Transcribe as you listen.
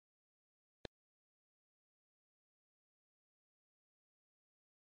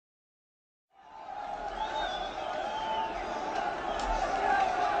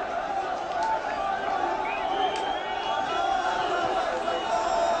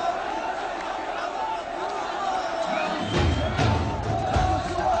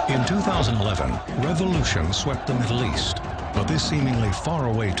In 2011, revolution swept the Middle East, but this seemingly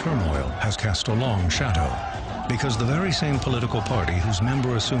faraway turmoil has cast a long shadow, because the very same political party whose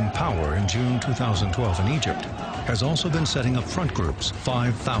member assumed power in June 2012 in Egypt has also been setting up front groups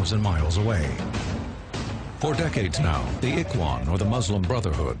 5,000 miles away. For decades now, the Ikhwan, or the Muslim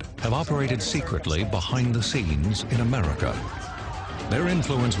Brotherhood, have operated secretly behind the scenes in America. Their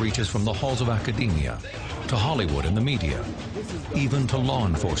influence reaches from the halls of academia, to Hollywood and the media, even to law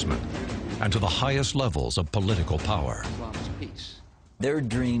enforcement, and to the highest levels of political power. Their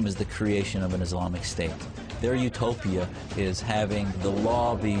dream is the creation of an Islamic state. Their utopia is having the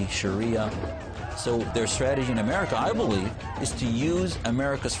law be Sharia. So their strategy in America, I believe, is to use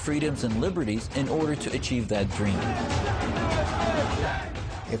America's freedoms and liberties in order to achieve that dream.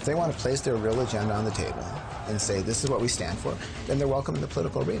 If they want to place their real agenda on the table and say this is what we stand for, then they're welcome in the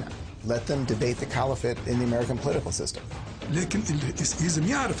political arena. Let them debate the caliphate in the American political system. لكن لازم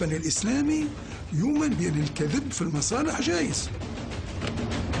يعرف أن الإسلامي يؤمن بأن الكذب في المصالح جائز.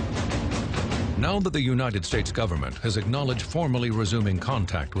 Now that the United States government has acknowledged formally resuming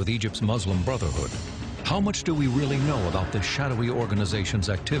contact with Egypt's Muslim Brotherhood, how much do we really know about this shadowy organization's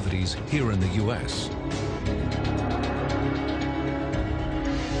activities here in the U.S.?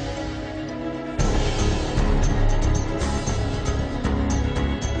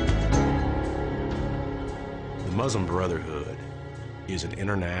 The Muslim Brotherhood is an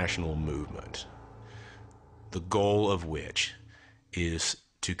international movement, the goal of which is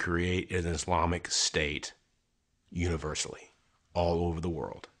to create an Islamic state universally, all over the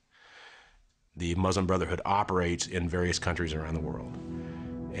world. The Muslim Brotherhood operates in various countries around the world.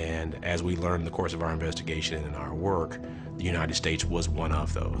 And as we learned in the course of our investigation and our work, the United States was one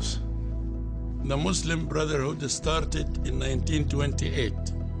of those. The Muslim Brotherhood started in 1928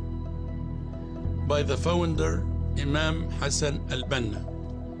 by the founder, Imam Hassan al-Banna.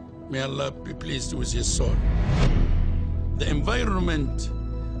 May Allah be pleased with his soul. The environment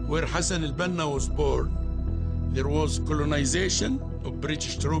where Hassan al-Banna was born, there was colonization of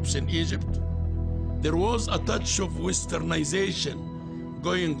British troops in Egypt. There was a touch of westernization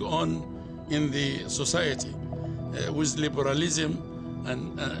going on in the society with liberalism,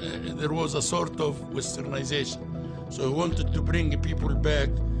 and there was a sort of westernization. So he wanted to bring people back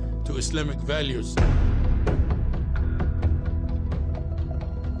to Islamic values.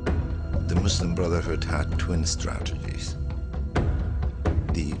 The Muslim Brotherhood had twin strategies.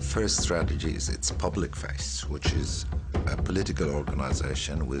 The first strategy is its public face, which is a political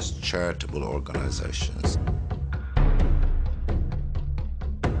organization with charitable organizations.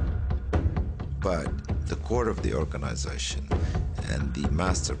 But the core of the organization and the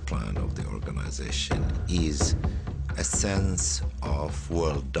master plan of the organization is a sense of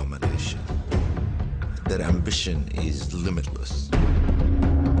world domination. Their ambition is limitless.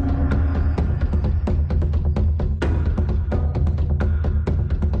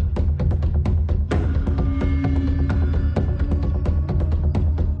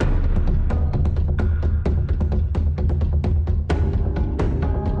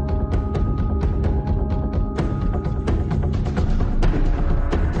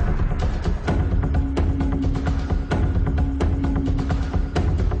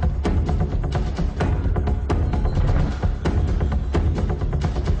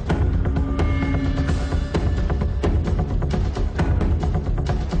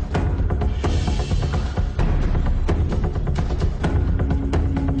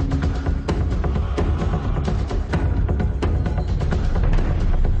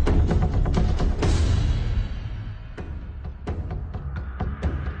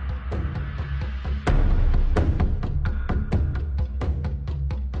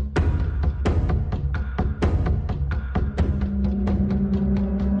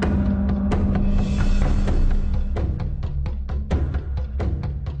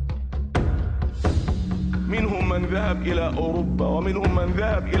 ذهب إلى أوروبا ومنهم من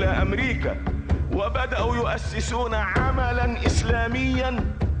ذهب إلى أمريكا وبدأوا يؤسسون عملا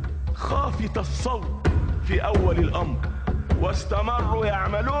إسلاميا خافت الصوت في أول الأمر واستمروا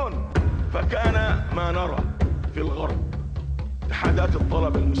يعملون فكان ما نرى في الغرب اتحادات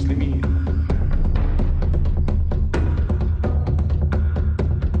الطلبة المسلمين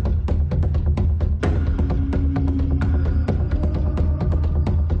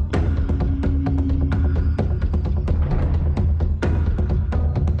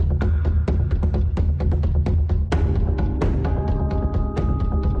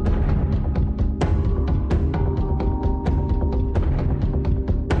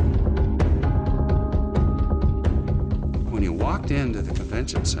Into the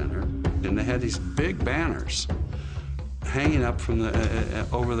convention center, and they had these big banners hanging up from the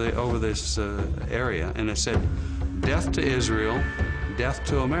over this area, and it said, "Death to Israel, death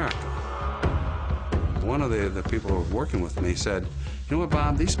to America." One of the people who were working with me said, "You know what,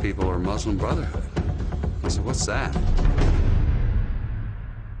 Bob? These people are Muslim Brotherhood." I said, "What's that?"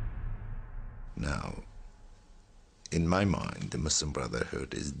 Now, in my mind, the Muslim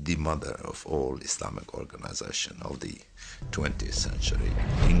Brotherhood is the mother of all Islamic organization of the 20th century,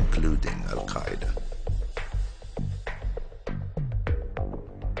 including Al-Qaeda.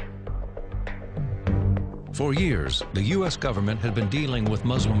 For years, the U.S. government had been dealing with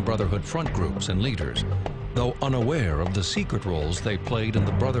Muslim Brotherhood front groups and leaders, though unaware of the secret roles they played in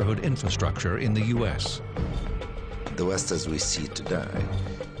the Brotherhood infrastructure in the U.S. The West as we see today,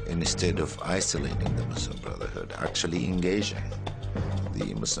 instead of isolating the Muslim Brotherhood, actually engaging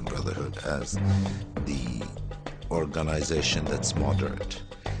the Muslim Brotherhood as the organization that's moderate,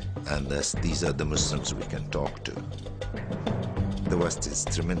 and these are the Muslims we can talk to. The West is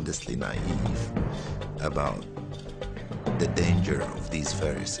tremendously naive about the danger of these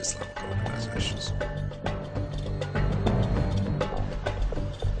various Islamic organizations.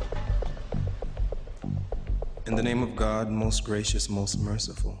 In the name of God, most gracious, most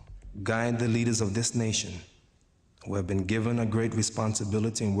merciful, guide the leaders of this nation who have been given a great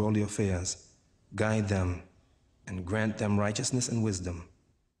responsibility in worldly affairs. Guide them and grant them righteousness and wisdom.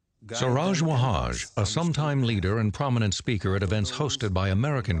 Siraj Wahhaj, a sometime leader and prominent speaker at events hosted by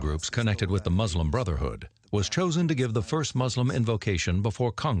American groups connected with the Muslim Brotherhood, was chosen to give the first Muslim invocation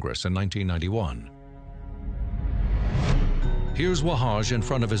before Congress in 1991. Here's Wahhaj in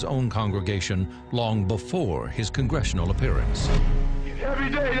front of his own congregation long before his congressional appearance.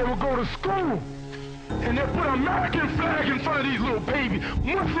 Every day they would go to school and they put an American flag in front of these little babies,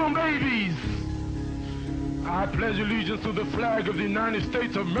 Muslim babies. I pledge allegiance to the flag of the United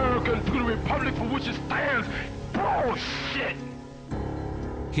States of America and to the republic for which it stands. Bullshit!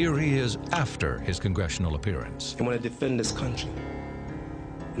 Here he is after his congressional appearance. I want to defend this country.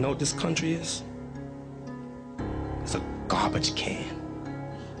 You know what this country is? It's a garbage can.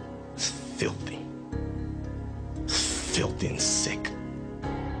 It's filthy. It's filthy and sick.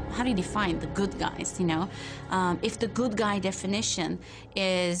 How do you define the good guys, you know? If the good guy definition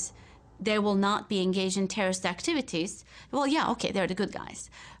is they will not be engaged in terrorist activities, well, yeah, okay, they're the good guys.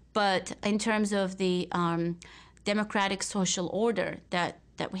 But in terms of the democratic social order that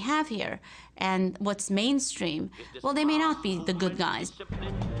we have here and what's mainstream, well, they may not be the good guys.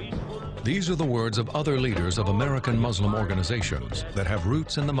 These are the words of other leaders of American Muslim organizations that have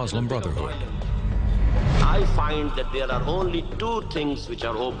roots in the Muslim Brotherhood. I find that there are only two things which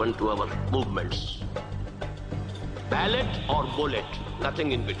are open to our movements: ballot or bullet,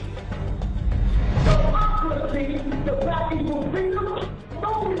 nothing in between. Democracy, the black people freedom. No,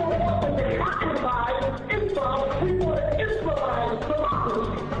 we don't want to democratize Islam. We want to Islamize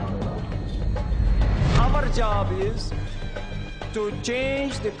democracy. Our job is to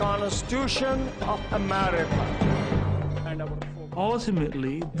change the Constitution of America.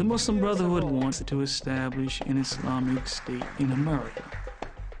 Ultimately, the Muslim Brotherhood wants to establish an Islamic state in America.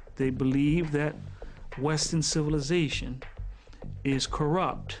 They believe that Western civilization is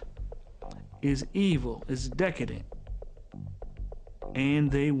corrupt, is evil, is decadent, and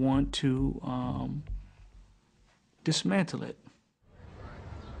they want to dismantle it.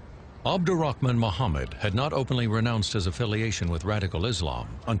 Abdurrahman Muhammad had not openly renounced his affiliation with radical Islam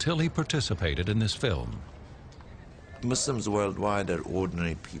until he participated in this film. Muslims worldwide are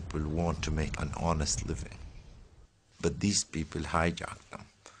ordinary people who want to make an honest living. But these people hijacked them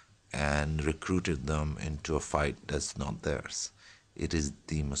and recruited them into a fight that's not theirs. It is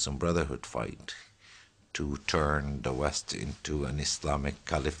the Muslim Brotherhood fight to turn the West into an Islamic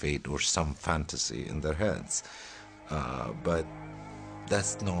caliphate or some fantasy in their heads. But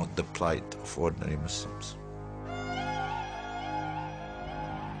that's not the plight of ordinary Muslims.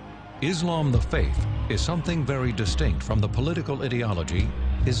 Islam, the faith, is something very distinct from the political ideology,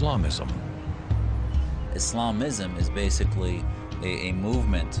 Islamism. Islamism is basically a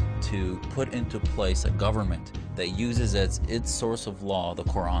movement to put into place a government that uses as its source of law the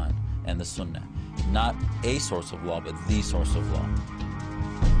Quran and the Sunnah. Not a source of law, but the source of law.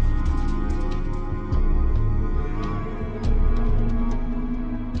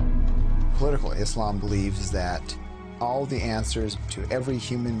 Political Islam believes that all the answers to every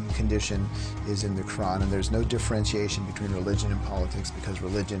human condition is in the Quran, and there's no differentiation between religion and politics because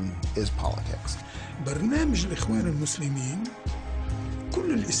religion is politics. برنامج الإخوان المسلمين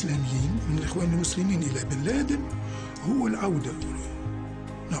كل الإسلاميين من الإخوان المسلمين إلى بن لادن هو العودة.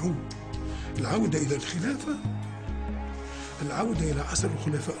 العودة إلى الخلافة، العودة إلى عصر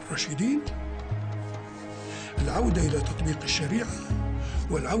الخلفاء الراشدين، العودة إلى تطبيق الشريعة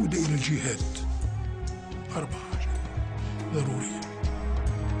والعودة إلى الجهاد. 4 حاجات ضرورية.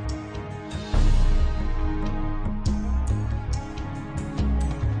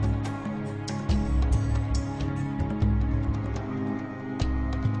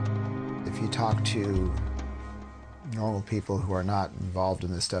 If you talk to normal people who are not involved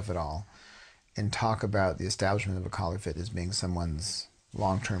in this stuff at all and talk about the establishment of a caliphate as being someone's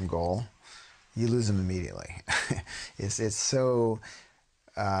long-term goal, you lose them immediately. It's so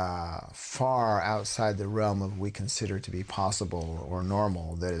far outside the realm of what we consider to be possible or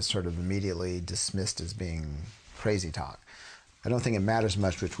normal that is sort of immediately dismissed as being crazy talk. I don't think it matters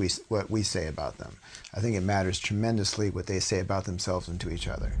much what we say about them. I think it matters tremendously what they say about themselves and to each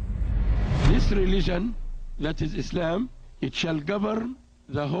other. This religion, that is Islam, it shall govern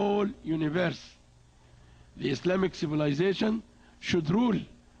the whole universe. The Islamic civilization should rule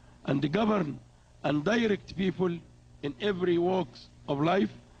and govern and direct people in every walks of life,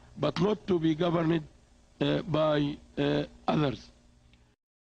 but not to be governed by others.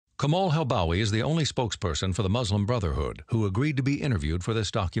 Kamal Helbawi is the only spokesperson for the Muslim Brotherhood who agreed to be interviewed for this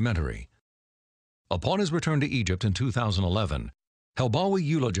documentary. Upon his return to Egypt in 2011, Helbawi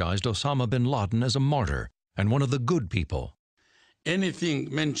eulogized Osama bin Laden as a martyr and one of the good people.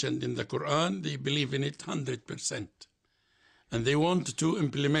 Anything mentioned in the Quran, they believe in it 100%. And they want to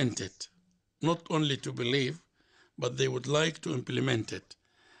implement it. Not only to believe, but they would like to implement it.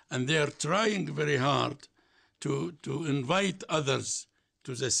 And they are trying very hard to invite others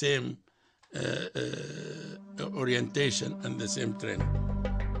to the same orientation and the same trend.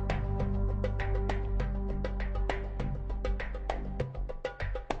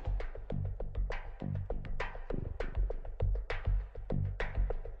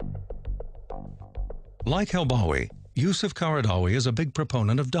 Like Helbawi, Yusuf Qaradawi is a big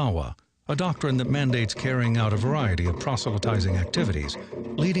proponent of dawah, a doctrine that mandates carrying out a variety of proselytizing activities,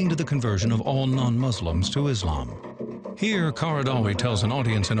 leading to the conversion of all non-Muslims to Islam. Here, Qaradawi tells an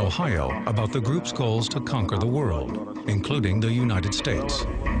audience in Ohio about the group's goals to conquer the world, including the United States.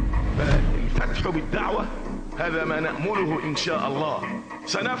 الفتح بالدعوة هذا ما نأمله إن شاء الله.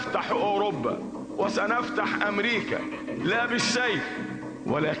 سنفتح أوروبا وسنفتح أمريكا لا بالسيف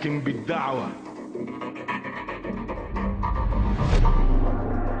ولكن بالدعوة.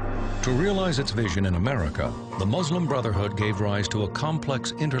 To realize its vision in America, the Muslim Brotherhood gave rise to a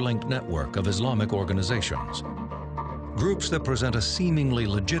complex interlinked network of Islamic organizations. Groups that present a seemingly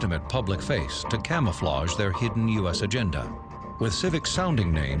legitimate public face to camouflage their hidden U.S. agenda, with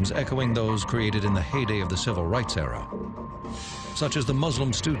civic-sounding names echoing those created in the heyday of the Civil Rights era, such as the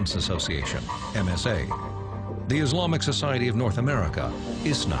Muslim Students Association, MSA, the Islamic Society of North America,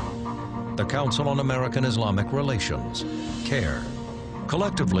 ISNA, the Council on American Islamic Relations, CARE.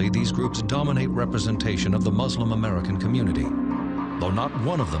 Collectively, these groups dominate representation of the Muslim American community, though not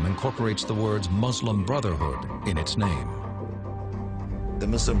one of them incorporates the words Muslim Brotherhood in its name. The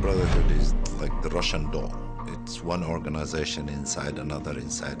Muslim Brotherhood is like the Russian doll. It's one organization inside another,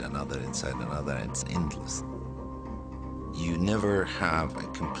 inside another, inside another, and it's endless. You never have a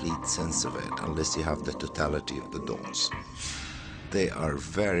complete sense of it unless you have the totality of the dolls. They are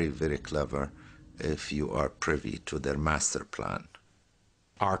very, very clever if you are privy to their master plan.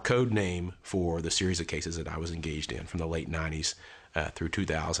 Our code name for the series of cases that I was engaged in from the late 90s through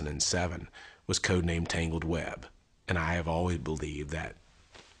 2007 was codenamed Tangled Web. And I have always believed that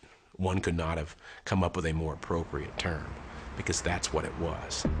one could not have come up with a more appropriate term, because that's what it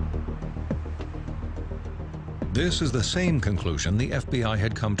was. This is the same conclusion the FBI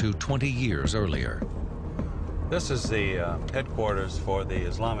had come to 20 years earlier. This is the headquarters for the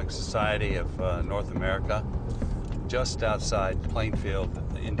Islamic Society of North America, just outside Plainfield,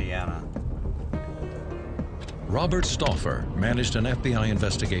 Indiana. Robert Stauffer managed an FBI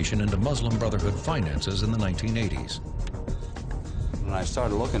investigation into Muslim Brotherhood finances in the 1980s. When I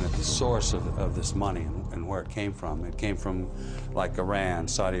started looking at the source of this money and where it came from like Iran,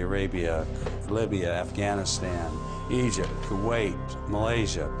 Saudi Arabia, Libya, Afghanistan, Egypt, Kuwait,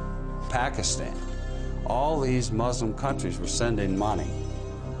 Malaysia, Pakistan. All these Muslim countries were sending money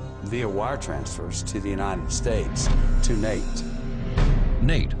via wire transfers to the United States, to NATE.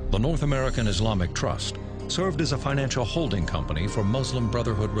 NATE, the North American Islamic Trust, served as a financial holding company for Muslim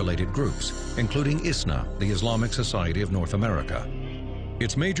Brotherhood-related groups, including ISNA, the Islamic Society of North America.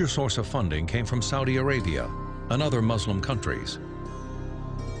 Its major source of funding came from Saudi Arabia and other Muslim countries.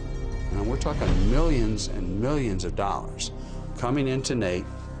 And we're talking millions and millions of dollars coming into NATE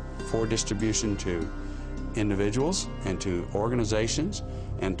for distribution to individuals and to organizations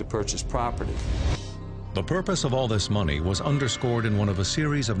and to purchase property. The purpose of all this money was underscored in one of a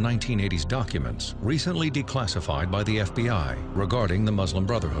series of 1980s documents recently declassified by the FBI regarding the Muslim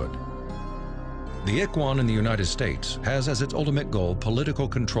Brotherhood. The Ikhwan in the United States has as its ultimate goal political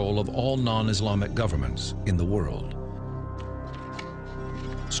control of all non-Islamic governments in the world.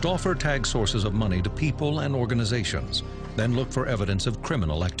 Stauffer tagged sources of money to people and organizations, then looked for evidence of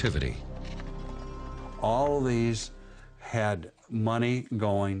criminal activity. All of these had money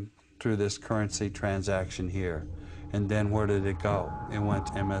going through this currency transaction here. And then where did it go? It went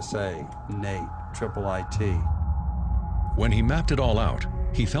to MSA, NATE, IIIT. When he mapped it all out,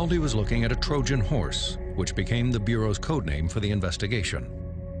 he felt he was looking at a Trojan horse, which became the Bureau's code name for the investigation.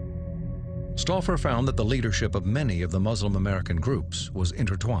 Stauffer found that the leadership of many of the Muslim American groups was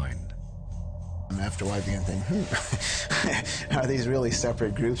intertwined. After a while, I began to think, are these really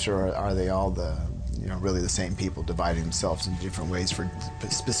separate groups, or are they all really the same people dividing themselves in different ways for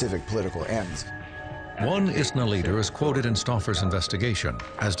specific political ends? One ISNA leader is quoted in Stauffer's investigation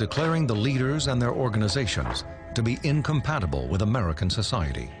as declaring the leaders and their organizations to be incompatible with American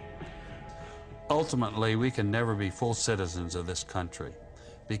society. Ultimately, we can never be full citizens of this country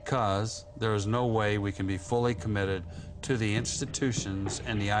because there is no way we can be fully committed to the institutions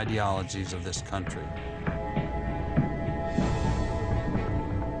and the ideologies of this country.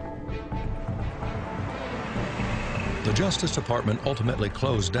 The Justice Department ultimately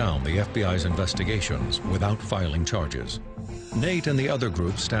closed down the FBI's investigations without filing charges. NATE and the other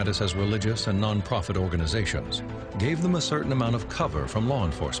groups' status as religious and non-profit organizations gave them a certain amount of cover from law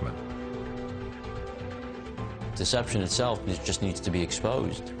enforcement. Deception itself just needs to be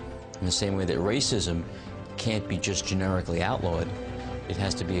exposed. In the same way that racism can't be just generically outlawed, it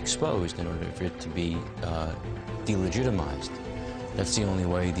has to be exposed in order for it to be delegitimized. That's the only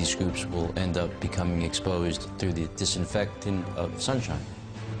way these groups will end up becoming exposed through the disinfecting of sunshine.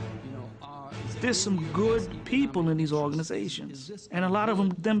 There's some good people in these organizations, and a lot of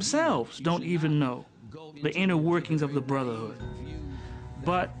them themselves don't even know the inner workings of the Brotherhood.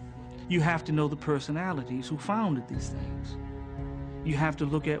 But you have to know the personalities who founded these things. You have to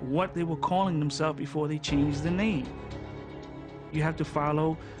look at what they were calling themselves before they changed the name. You have to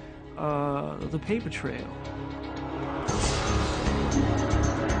follow the paper trail.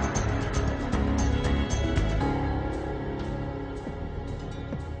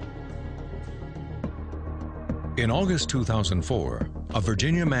 In August 2004, a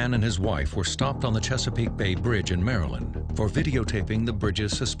Virginia man and his wife were stopped on the Chesapeake Bay Bridge in Maryland for videotaping the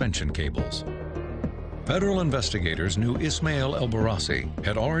bridge's suspension cables. Federal investigators knew Ismail el-Barassi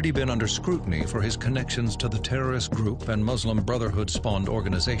had already been under scrutiny for his connections to the terrorist group and Muslim Brotherhood-spawned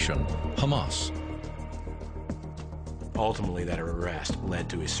organization, Hamas. Ultimately, that arrest led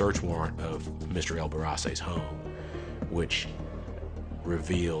to a search warrant of Mr. el-Barassi's home, which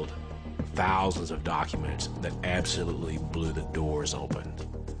revealed thousands of documents that absolutely blew the doors open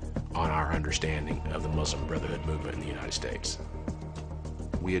on our understanding of the Muslim Brotherhood movement in the United States.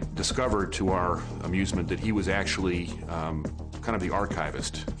 We had discovered to our amusement that he was actually kind of the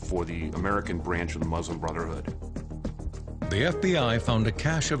archivist for the American branch of the Muslim Brotherhood. The FBI found a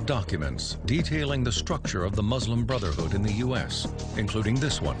cache of documents detailing the structure of the Muslim Brotherhood in the U.S., including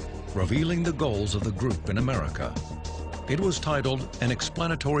this one, revealing the goals of the group in America. It was titled An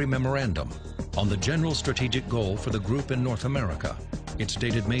Explanatory Memorandum on the General Strategic Goal for the Group in North America. It's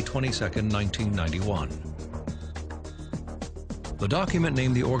dated May 22, 1991. The document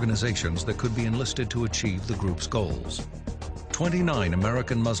named the organizations that could be enlisted to achieve the group's goals. 29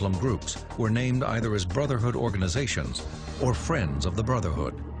 American Muslim groups were named either as Brotherhood organizations or Friends of the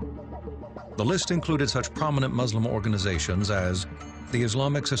Brotherhood. The list included such prominent Muslim organizations as the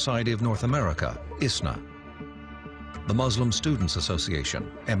Islamic Society of North America, ISNA, the Muslim Students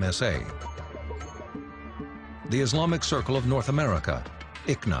Association, MSA, the Islamic Circle of North America,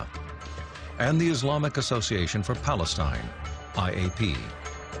 ICNA, and the Islamic Association for Palestine, IAP.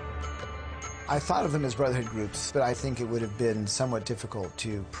 I thought of them as Brotherhood groups, but I think it would have been somewhat difficult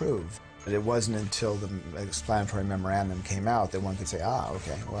to prove. But it wasn't until the explanatory memorandum came out that one could say, ah,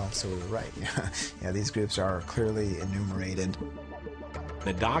 okay, well, so we were right. These groups are clearly enumerated.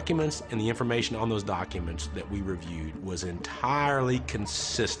 The documents and the information on those documents that we reviewed was entirely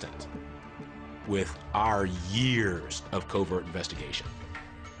consistent with our years of covert investigation.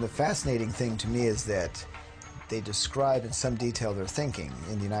 The fascinating thing to me is that they describe in some detail their thinking.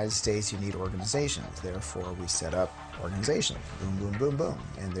 In the United States, you need organizations. Therefore, we set up organizations. Boom, boom, boom, boom,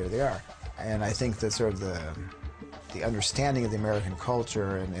 and there they are. And I think that sort of the understanding of the American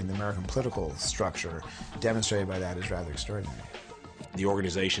culture and the American political structure demonstrated by that is rather extraordinary. The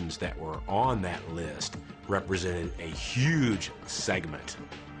organizations that were on that list represented a huge segment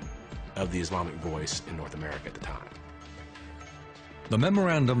of the Islamic voice in North America at the time. The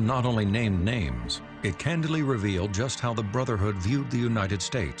memorandum not only named names, it candidly revealed just how the Brotherhood viewed the United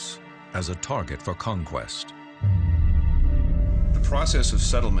States as a target for conquest. The process of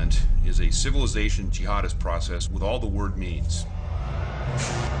settlement is a civilization jihadist process with all the word means.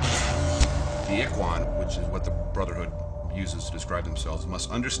 The Ikhwan, which is what the Brotherhood uses to describe themselves,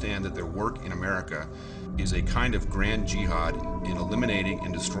 must understand that their work in America is a kind of grand jihad in eliminating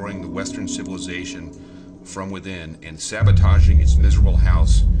and destroying the Western civilization from within and sabotaging its miserable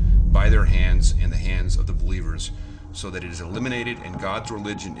house by their hands and the hands of the believers, so that it is eliminated and God's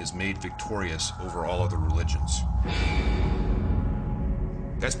religion is made victorious over all other religions.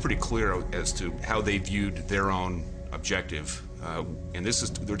 That's pretty clear as to how they viewed their own objective. And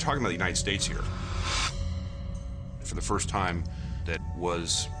they're talking about the United States here. For the first time, that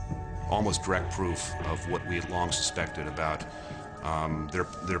was almost direct proof of what we had long suspected about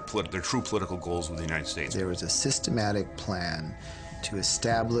their true political goals with the United States. There was a systematic plan to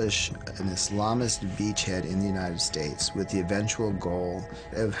establish an Islamist beachhead in the United States with the eventual goal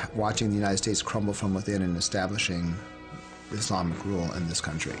of watching the United States crumble from within and establishing Islamic rule in this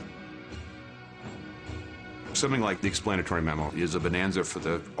country. Something like the explanatory memo is a bonanza for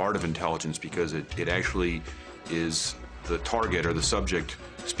the art of intelligence, because it actually is the target or the subject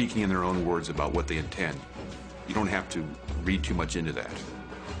speaking in their own words about what they intend. You don't have to read too much into that.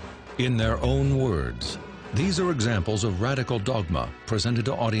 In their own words, these are examples of radical dogma presented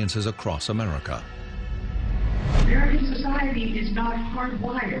to audiences across America. American society is not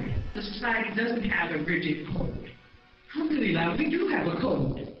hardwired. The society doesn't have a rigid code. Alhamdulillah, we do have a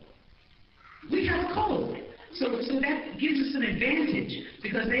code. We have a code. So that gives us an advantage,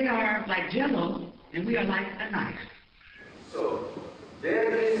 because they are like Jello and we are like a knife. So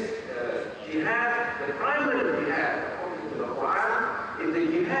there is jihad, the primary jihad, according to the Quran, is the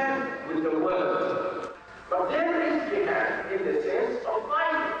jihad with the word. But there is jihad in the sense of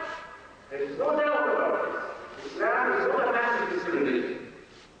fighting. There is no doubt about this. Islam is not a pacifist religion.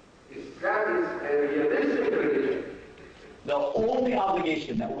 Islam is a realistic religion. The only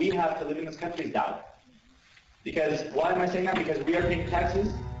obligation that we have to live in this country is dawah. Because, why am I saying that? Because we are paying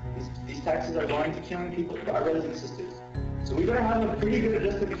taxes. These taxes are going to killing people, our brothers and sisters. So we better have a pretty good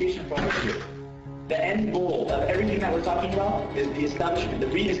justification for what's here. The end goal of everything that we're talking about is the establishment, the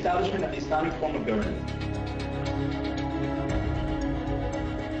re-establishment of the Islamic form of government.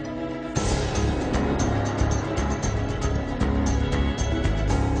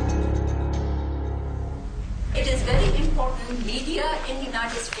 It is very important. Media in the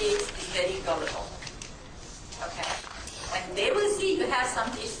United States is very gullible. Okay? When they will see you have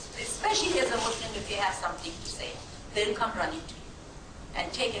something, especially as a Muslim, if you have something to say, they'll come running to you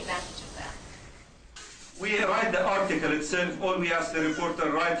and take advantage of that. We write the article itself. All we ask the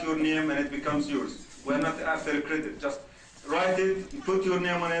reporter, write your name and it becomes yours. We're not after credit. Just write it, put your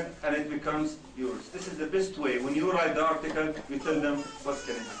name on it, and it becomes yours. This is the best way. When you write the article, you tell them what's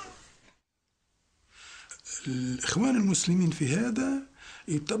going to happen. الإخوان المسلمين في هذا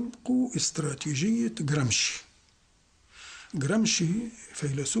يطبقوا استراتيجية جرامشي. جرامشي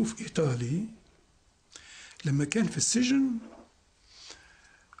فيلسوف إيطالي لما كان في السجن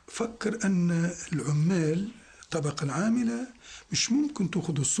فكر أن العمال الطبقة العاملة مش ممكن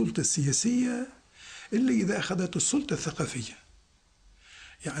تأخذ السلطة السياسية إلا إذا أخذت السلطة الثقافية.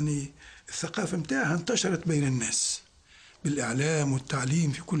 يعني الثقافة متاعها انتشرت بين الناس بالإعلام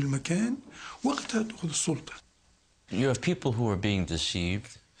والتعليم في كل مكان، وقتها تأخذ السلطة. You have people who are being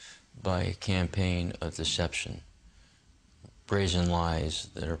deceived by a campaign of deception, brazen lies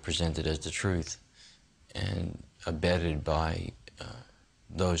that are presented as the truth and abetted by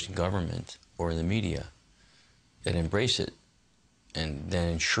those in government or in the media that embrace it and then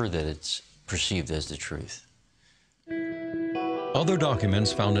ensure that it's perceived as the truth. Other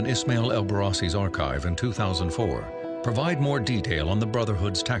documents found in Ismail el-Barassi's archive in 2004 provide more detail on the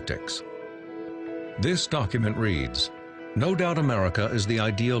Brotherhood's tactics. This document reads, "No doubt America is the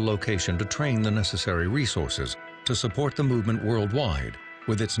ideal location to train the necessary resources to support the movement worldwide,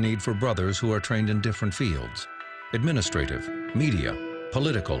 with its need for brothers who are trained in different fields, administrative, media,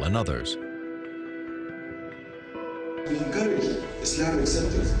 political, and others." We encourage Islamic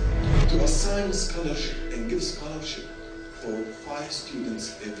centers to assign scholarship and give scholarship for 5 students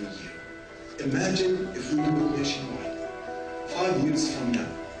every year. Imagine if we do it nationwide. 5 years from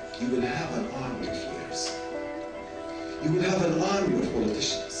now, you will have an army of lawyers. You will have an army of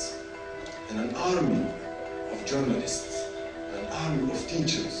politicians, and an army of journalists, an army of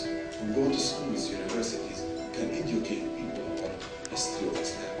teachers who go to schools, universities, can educate people about the history of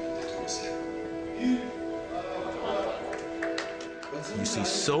Islam and the true Islam. You see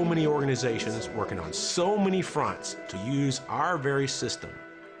so many organizations working on so many fronts to use our very system,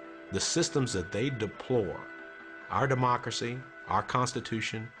 the systems that they deplore, our democracy, our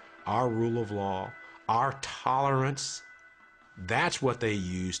Constitution, our rule of law, our tolerance. That's what they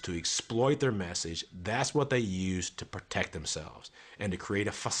use to exploit their message. That's what they use to protect themselves and to create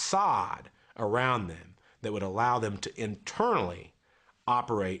a facade around them that would allow them to internally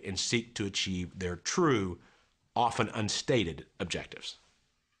operate and seek to achieve their true, often unstated objectives.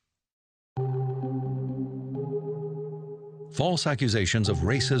 False accusations of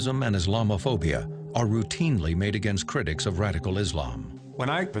racism and Islamophobia are routinely made against critics of radical Islam. When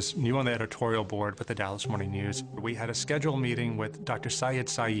I was new on the editorial board with the Dallas Morning News, we had a scheduled meeting with Dr. Syed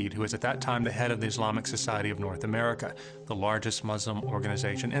Saeed, who was at that time the head of the Islamic Society of North America, the largest Muslim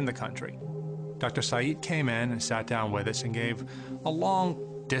organization in the country. Dr. Saeed came in and sat down with us and gave a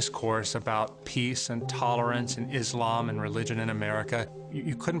long discourse about peace and tolerance and Islam and religion in America.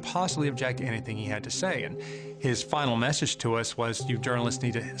 You couldn't possibly object to anything he had to say. And his final message to us was, you journalists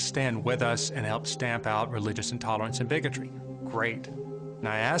need to stand with us and help stamp out religious intolerance and bigotry. Great. And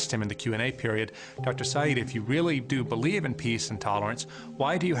I asked him in the Q&A period, Dr. Saeed, if you really do believe in peace and tolerance,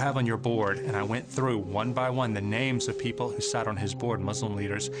 why do you have on your board, and I went through one by one the names of people who sat on his board, Muslim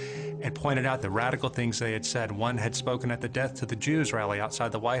leaders, and pointed out the radical things they had said. One had spoken at the Death to the Jews rally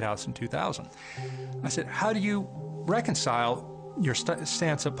outside the White House in 2000. I said, how do you reconcile your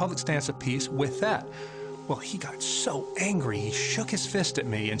public stance of peace with that? Well, he got so angry, he shook his fist at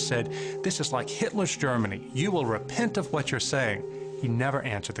me and said, this is like Hitler's Germany. You will repent of what you're saying. He never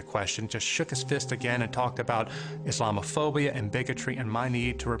answered the question, just shook his fist again and talked about Islamophobia and bigotry and my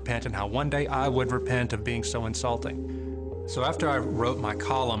need to repent and how one day I would repent of being so insulting. So after I wrote my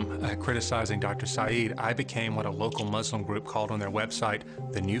column criticizing Dr. Saeed, I became what a local Muslim group called on their website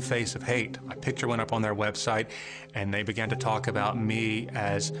the new face of hate. My picture went up on their website, and they began to talk about me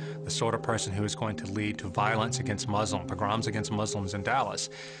as the sort of person who is going to lead to violence against Muslims, pogroms against Muslims in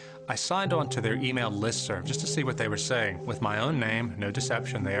Dallas. I signed on to their email listserv just to see what they were saying. With my own name, no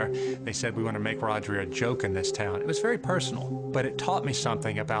deception there, they said, we want to make Roger a joke in this town. It was very personal, but it taught me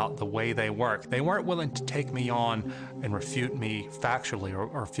something about the way they work. They weren't willing to take me on and refute me factually or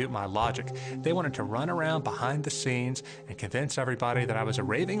refute my logic. They wanted to run around behind the scenes and convince everybody that I was a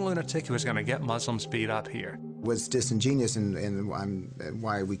raving lunatic who was going to get Muslims beat up here. What's disingenuous and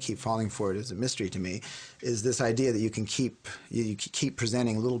why we keep falling for it is a mystery to me, is this idea that you can keep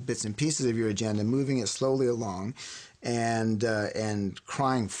presenting little bits and pieces of your agenda, moving it slowly along, and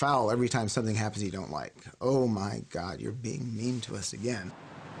crying foul every time something happens you don't like. Oh my God, you're being mean to us again.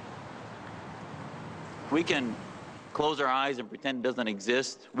 We can close our eyes and pretend it doesn't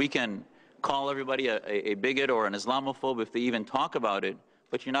exist. We can call everybody a bigot or an Islamophobe if they even talk about it,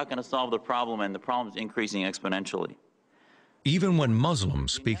 but you're not going to solve the problem, and the problem's increasing exponentially. Even when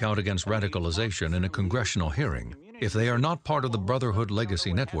Muslims speak out against radicalization in a congressional hearing, if they are not part of the Brotherhood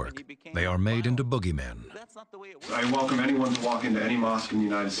legacy network, they are made into boogeymen. I welcome anyone to walk into any mosque in the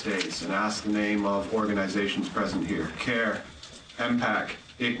United States and ask the name of organizations present here. CARE, MPAC,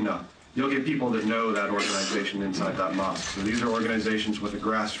 ICNA. You'll get people that know that organization inside that mosque. So these are organizations with a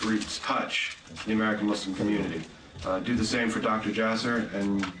grassroots touch in the American Muslim community. Do the same for Dr. Jasser,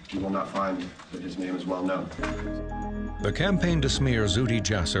 and you will not find that his name is well known. The campaign to smear Zuhdi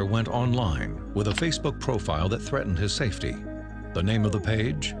Jasser went online with a Facebook profile that threatened his safety. The name of the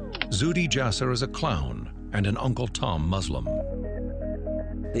page? Zuhdi Jasser is a clown and an Uncle Tom Muslim.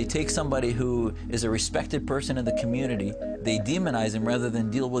 They take somebody who is a respected person in the community, they demonize him rather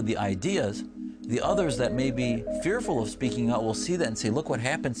than deal with the ideas. The others that may be fearful of speaking out will see that and say, look what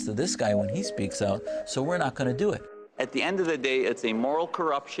happens to this guy when he speaks out, so we're not going to do it. At the end of the day, it's a moral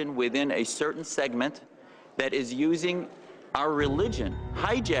corruption within a certain segment that is using our religion,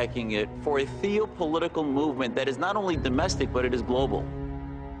 hijacking it for a theopolitical movement that is not only domestic, but it is global.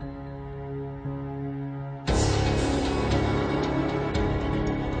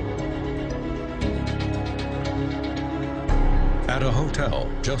 At a hotel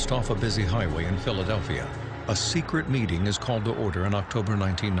just off a busy highway in Philadelphia, a secret meeting is called to order in October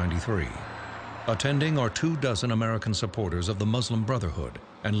 1993. Attending are 24 American supporters of the Muslim Brotherhood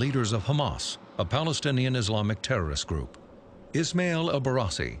and leaders of Hamas, a Palestinian Islamic terrorist group. Ismail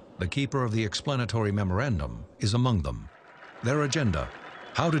el-Barassi, the keeper of the explanatory memorandum, is among them. Their agenda: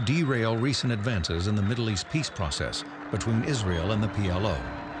 how to derail recent advances in the Middle East peace process between Israel and the PLO.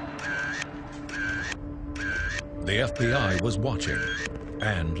 The FBI was watching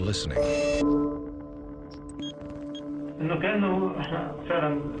and listening. انه كانه احنا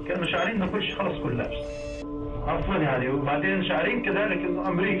فعلا كانوا شاعرين انه كل شيء خلص كولابس عفوا يعني، وبعدين شاعرين كذلك انه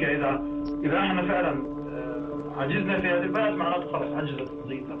امريكا اذا احنا فعلا عجزنا في هذه البلد معناته خلاص عجزت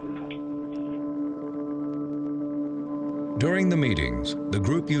قضيتها كلها. During the meetings, the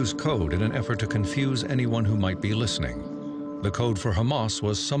group used code in an effort to confuse anyone who might be listening. The code for Hamas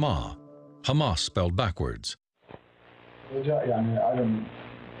was Sama, Hamas spelled backwards. رجاء يعني عدم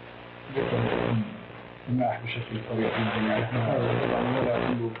سماح بشكل طريقي يعني احنا ولا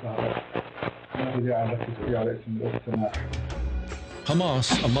عنده ما في داعي نركز على اسم السماح.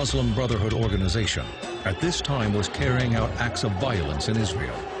 Hamas, a Muslim Brotherhood organization, at this time was carrying out acts of violence in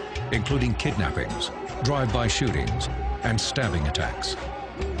Israel, including kidnappings, drive-by shootings, and stabbing attacks.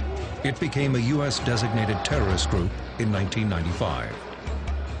 It became a U.S.-designated terrorist group in 1995.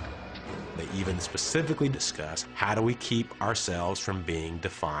 They even specifically discuss how do we keep ourselves from being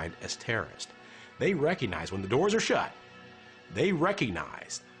defined as terrorists. They recognize when the doors are shut, they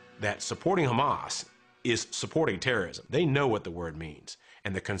recognize that supporting Hamas is supporting terrorism. They know what the word means.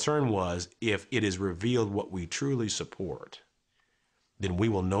 And the concern was if it is revealed what we truly support, then we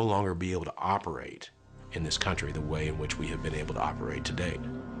will no longer be able to operate in this country the way in which we have been able to operate to date.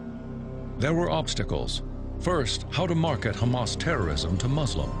 There were obstacles. First, how to market Hamas terrorism to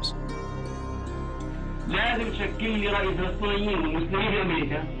Muslims. لازم تشكل لي رأي الفلسطينيين والمسلمين في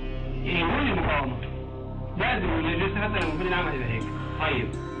أمريكا هو المقاومة. لازم نجلس حتى المفروض نعمل إذا هيك. طيب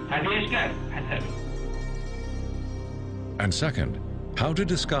هذه إشكال حسب. And second, how to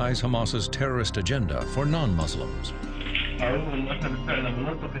disguise Hamas's terrorist agenda for non-Muslims. أو إحنا بالفعل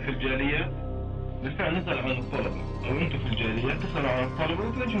بنلتقي في الجالية بالفعل نسأل عن الطلبة أو أنتم في الجالية تسألوا عن الطلبة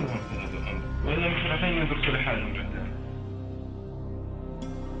وتوجهوهم في هذا الأمر وإلا مش رايحين يدرسوا لحالهم بعدين.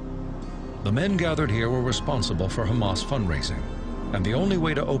 The men gathered here were responsible for Hamas fundraising, and the only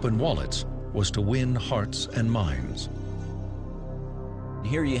way to open wallets was to win hearts and minds.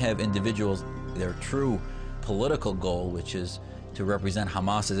 Here you have individuals, their true political goal, which is to represent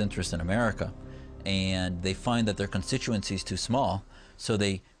Hamas's interest in America, and they find that their constituency is too small, so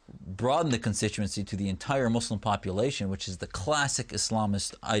they broaden the constituency to the entire Muslim population, which is the classic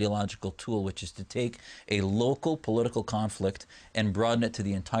Islamist ideological tool, which is to take a local political conflict and broaden it to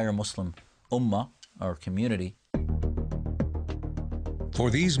the entire Muslim ummah, or community. For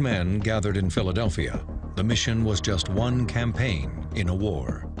these men gathered in Philadelphia, the mission was just one campaign in a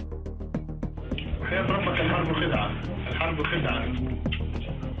war. حياة ربك الحرب خدعة، الحرب خدعة،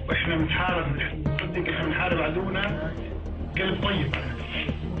 وإحنا بنحارب صدق إحنا بنحارب عدونا قلب طيب،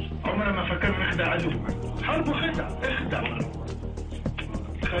 عمرنا ما فكرنا نخدع عدونا، حرب خدعة، اخدع،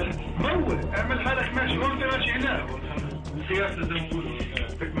 مول، اعمل حالك ماشي، وأنت ماشي هناك، السياسة زي ما نقول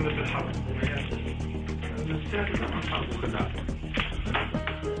تكملة الحرب، السياسة حرب خدعة.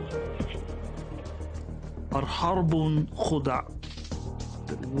 الحرب خدع.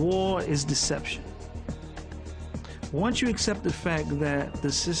 War is deception. Once you accept the fact that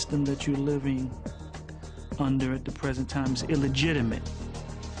the system that you're living under at the present time is illegitimate,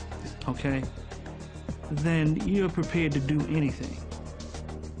 okay, then you're prepared to do anything.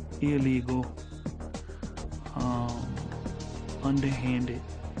 Illegal, underhanded,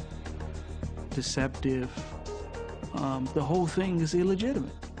 deceptive. The whole thing is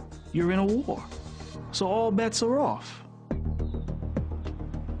illegitimate. You're in a war. So all bets are off.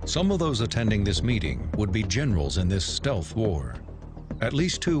 Some of those attending this meeting would be generals in this stealth war. At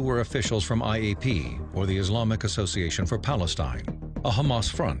least 2 were officials from IAP, or the Islamic Association for Palestine, a Hamas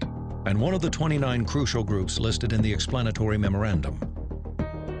front, and one of the 29 crucial groups listed in the explanatory memorandum.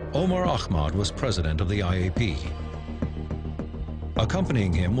 Omar Ahmad was president of the IAP.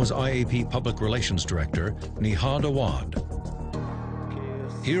 Accompanying him was IAP Public Relations Director Nihad Awad.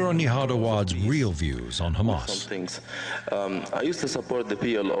 Here are Nihad Awad's real views on Hamas. I used to support the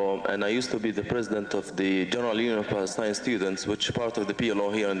PLO, and I used to be the president of the General Union of Palestine Students, which is part of the PLO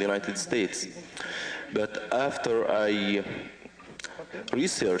here in the United States. But after I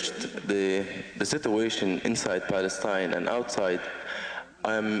researched the situation inside Palestine and outside,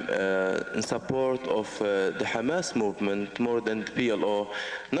 I'm in support of the Hamas movement more than the PLO,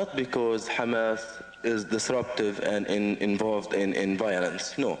 not because Hamas is disruptive and involved in violence.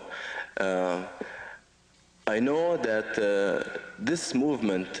 No. I know that this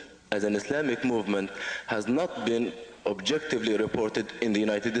movement, as an Islamic movement, has not been objectively reported in the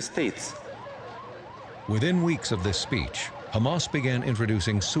United States. Within weeks of this speech, Hamas began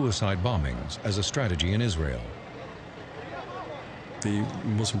introducing suicide bombings as a strategy in Israel. The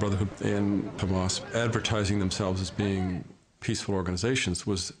Muslim Brotherhood and Hamas advertising themselves as being peaceful organizations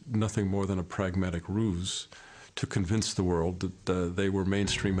was nothing more than a pragmatic ruse to convince the world that they were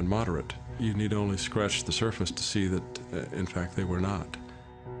mainstream and moderate. You need only scratch the surface to see that, in fact, they were not.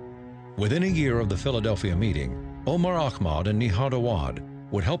 Within a year of the Philadelphia meeting, Omar Ahmad and Nihad Awad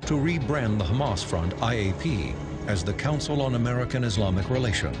would help to rebrand the Hamas Front, IAP, as the Council on American-Islamic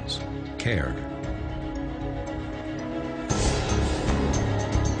Relations, CARE.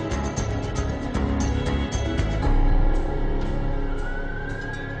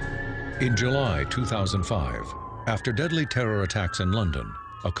 In July 2005, after deadly terror attacks in London,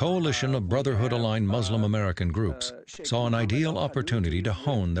 a coalition of Brotherhood-aligned Muslim American groups saw an ideal opportunity to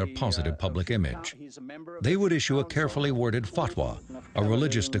hone their positive public image. They would issue a carefully worded fatwa, a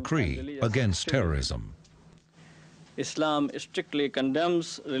religious decree against terrorism. Islam strictly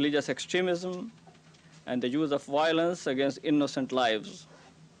condemns religious extremism and the use of violence against innocent lives.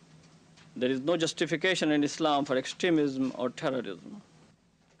 There is no justification in Islam for extremism or terrorism.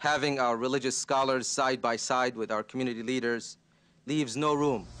 Having our religious scholars side by side with our community leaders leaves no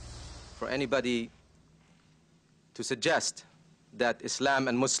room for anybody to suggest that Islam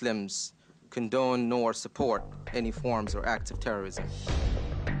and Muslims condone nor support any forms or acts of terrorism.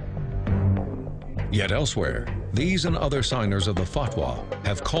 Yet elsewhere, these and other signers of the fatwa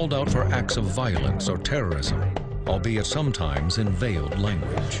have called out for acts of violence or terrorism, albeit sometimes in veiled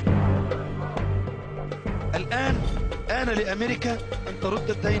language. الآن آن لأمريكا أن ترد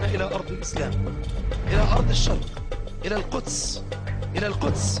الدين إلى أرض الإسلام، إلى أرض الشرق، إلى القدس، إلى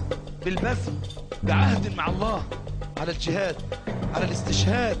القدس بالبث بعهد مع الله على الجهاد، على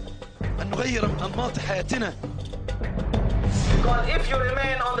الاستشهاد، أن نغير من أنماط حياتنا. Because if you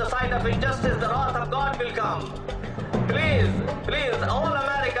remain on the side of injustice, the wrath of God will come. Please, please, all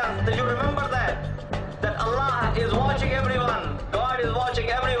Americans, do you remember that Allah is watching everyone, God is watching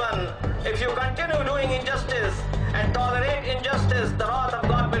everyone. If you continue doing injustice and tolerate injustice, the wrath of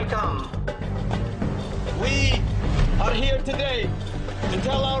God will come. We are here today to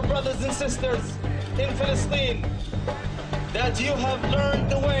tell our brothers and sisters in Palestine that you have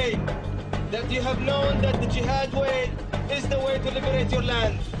learned the way, that you have known that the jihad way is the way to liberate your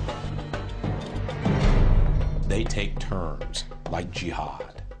land. They take terms like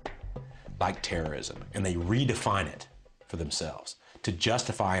jihad, like terrorism, and they redefine it for themselves to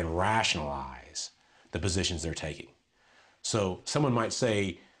justify and rationalize the positions they're taking. So someone might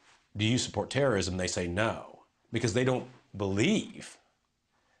say, do you support terrorism? They say no, because they don't believe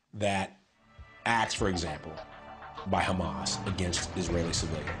that acts, for example, by Hamas against Israeli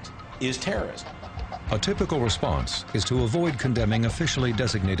civilians is terrorism. A typical response is to avoid condemning officially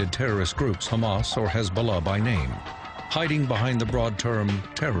designated terrorist groups, Hamas or Hezbollah by name, hiding behind the broad term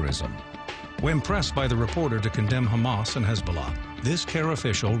terrorism. When pressed by the reporter to condemn Hamas and Hezbollah, this CARE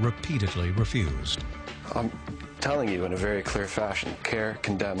official repeatedly refused. I'm telling you in a very clear fashion, CARE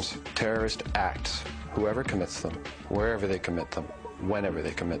condemns terrorist acts, whoever commits them, wherever they commit them, whenever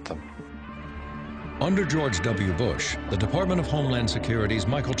they commit them. Under George W. Bush, the Department of Homeland Security's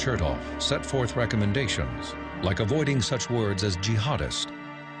Michael Chertoff set forth recommendations, like avoiding such words as jihadist.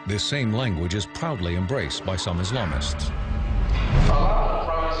 This same language is proudly embraced by some Islamists. Allah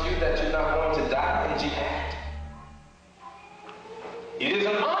promised you that you're not going to die in jihad. It is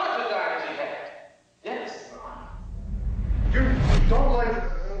an honor to die in jihad. Yes. You don't like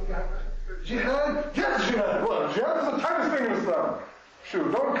jihad? Yes, jihad. Well, jihad is the tightest thing in Islam.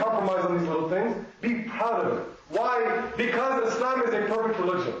 Sure, don't compromise on these little things. Be proud of it. Why? Because Islam is a perfect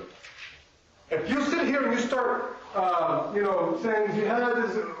religion. If you sit here and you start, saying jihad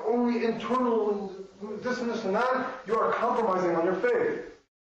is only internal and this and that, you are compromising on your faith.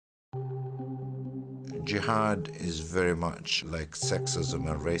 Jihad is very much like sexism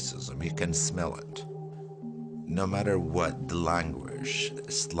and racism. You can smell it. No matter what the language,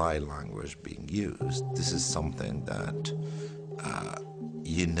 sly language being used, this is something that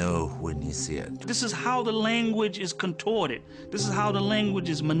you know when you see it. This is how the language is contorted. This is how the language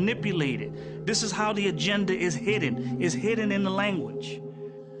is manipulated. This is how the agenda is hidden in the language.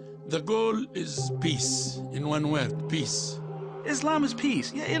 The goal is peace, in one word, peace. Islam is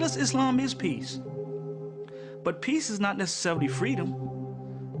peace. Yeah, Islam is peace. But peace is not necessarily freedom.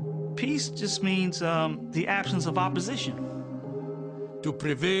 Peace just means the absence of opposition. To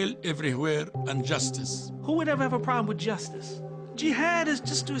prevail everywhere and justice. Who would ever have a problem with justice? Jihad is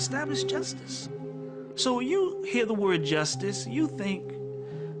just to establish justice. So when you hear the word justice, you think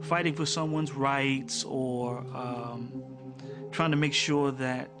fighting for someone's rights or trying to make sure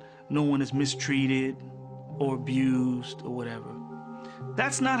that no one is mistreated or abused or whatever.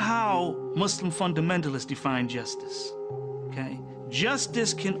 That's not how Muslim fundamentalists define justice, okay?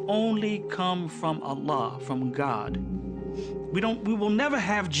 Justice can only come from Allah, from God. We will never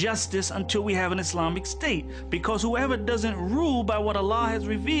have justice until we have an Islamic state, because whoever doesn't rule by what Allah has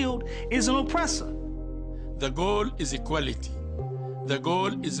revealed is an oppressor. The goal is equality. The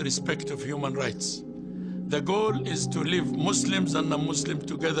goal is respect of human rights. The goal is to live Muslims and non-Muslims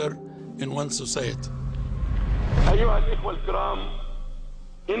together in one society. أيها الإخوة الكرام،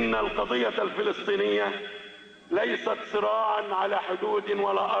 إن القضية الفلسطينية ليست صراعاً على حدود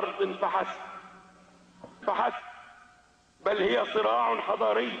ولا أرض فحسب، بل هي صراع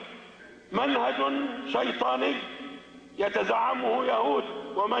حضاري، منهج شيطاني يتزعمه يهود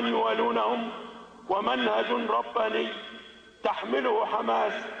ومن يوالونهم، ومنهج رباني تحمله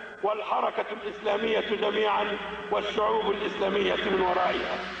حماس والحركة الإسلامية جميعاً والشعوب الإسلامية من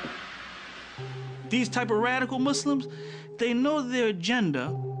ورائها. These type of radical Muslims, they know their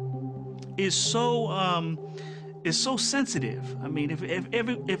agenda is so sensitive. I mean,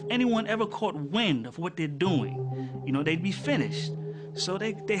 if anyone ever caught wind of what they're doing, you know, they'd be finished. So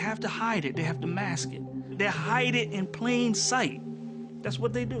they have to hide it. They have to mask it. They hide it in plain sight. That's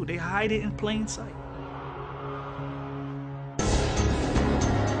what they do. They hide it in plain sight.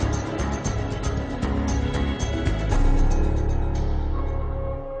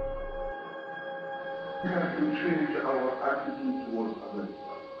 We have to change our attitude towards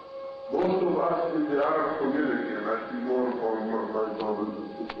America. Most of us in the Arab community, and I see more of my brothers and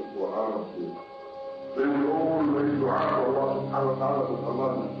sisters who are Arabs here, they will always dua to Allah subhanahu wa ta'ala that Allah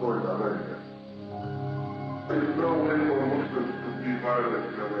destroyed America. There is no way for Muslims to be violent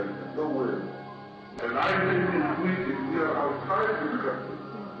in America. No way. And I think if we are outside this country,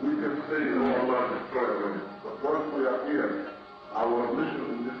 we can say, oh, Allah destroyed America. But once we are here, our mission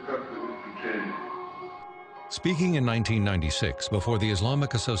in this country is to change. Speaking in 1996 before the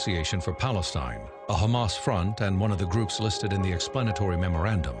Islamic Association for Palestine, a Hamas front and one of the groups listed in the explanatory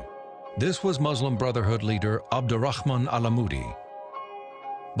memorandum, this was Muslim Brotherhood leader Abdurrahman Alamoudi.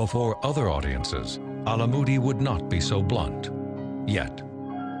 Before other audiences, Alamoudi would not be so blunt, yet.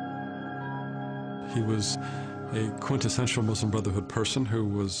 He was a quintessential Muslim Brotherhood person who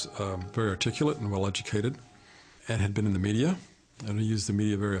was very articulate and well-educated and had been in the media, and he used the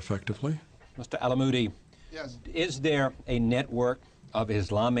media very effectively. Mr. Alamoudi, yes. Is there a network of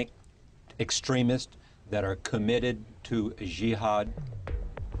Islamic extremists that are committed to jihad?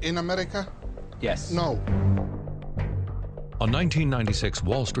 In America? Yes. No. A 1996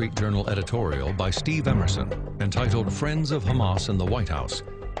 Wall Street Journal editorial by Steve Emerson, entitled Friends of Hamas in the White House,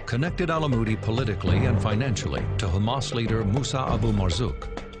 connected Alamoudi politically and financially to Hamas leader Musa Abu Marzouk.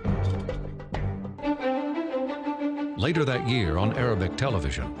 Later that year on Arabic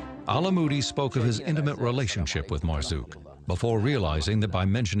television, Alamoudi spoke of his intimate relationship with Marzouk, before realizing that by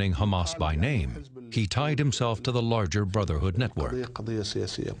mentioning Hamas by name, he tied himself to the larger Brotherhood network. قضية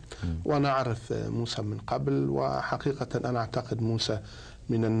سياسية. وأنا أعرف موسى من قبل، وحقيقة أنا أعتقد موسى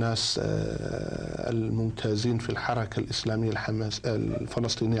من الناس الممتازين في الحركة الإسلامية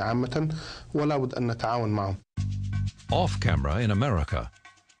الفلسطينية عامة، ولا بد أن نتعاون معهم. Off camera in America,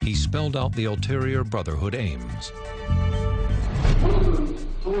 he spelled out the ulterior Brotherhood aims. Muslims,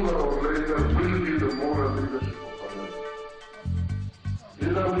 sooner or later, will be the moral leadership of America.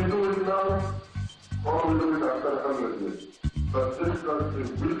 Either we do it now, or we do it after 100 years. But this country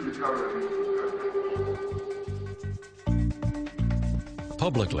will become a country.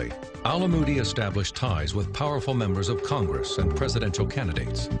 Publicly, Alamoudi established ties with powerful members of Congress and presidential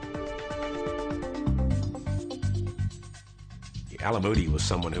candidates. Alamoudi was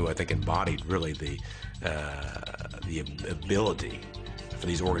someone who I think embodied really the ability for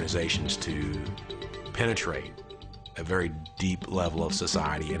these organizations to penetrate a very deep level of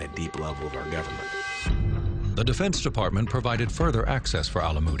society and a deep level of our government. The Defense Department provided further access for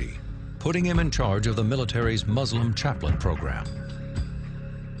Alamoudi, putting him in charge of the military's Muslim chaplain program.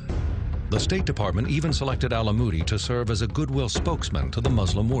 The State Department even selected Alamoudi to serve as a goodwill spokesman to the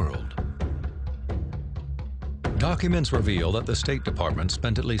Muslim world. Documents reveal that the State Department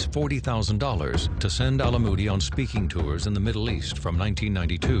spent at least $40,000 to send Alamoudi on speaking tours in the Middle East from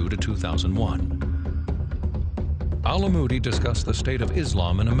 1992 to 2001. Alamoudi discussed the state of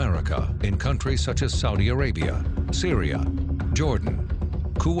Islam in America in countries such as Saudi Arabia, Syria, Jordan,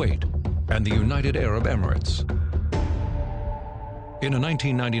 Kuwait, and the United Arab Emirates. In a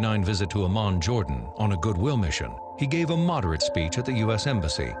 1999 visit to Amman, Jordan, on a goodwill mission, he gave a moderate speech at the U.S.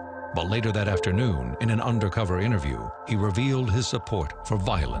 Embassy. But later that afternoon, in an undercover interview, he revealed his support for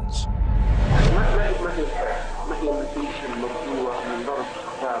violence.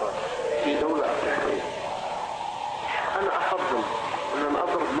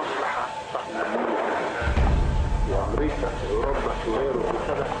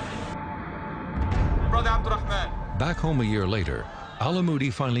 Back home a year later,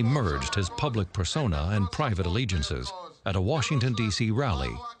 Alamoudi finally merged his public persona and private allegiances at a Washington, D.C.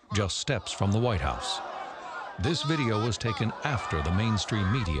 rally just steps from the White House. This video was taken after the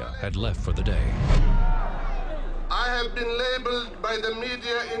mainstream media had left for the day. have been labeled by the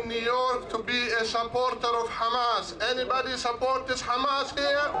media in New York to be a supporter of Hamas. Anybody support this Hamas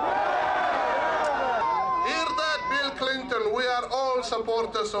here? Hear that, Bill Clinton? We are all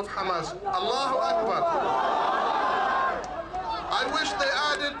supporters of Hamas. Allahu Akbar. I wish they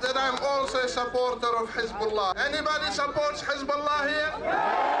added that I'm also a supporter of Hezbollah. Anybody supports Hezbollah here?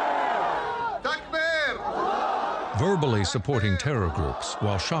 Takbir! Verbally supporting terror groups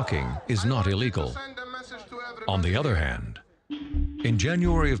while shocking is not illegal. On the other hand, in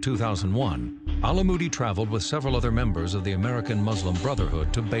January of 2001, Al-Amoudi traveled with several other members of the American Muslim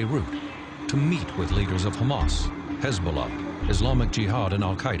Brotherhood to Beirut to meet with leaders of Hamas, Hezbollah, Islamic Jihad, and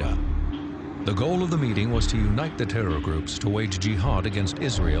Al-Qaeda. The goal of the meeting was to unite the terror groups to wage jihad against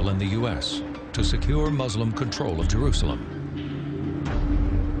Israel and the U.S. to secure Muslim control of Jerusalem.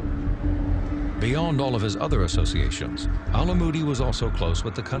 Beyond all of his other associations, Al-Amoudi was also close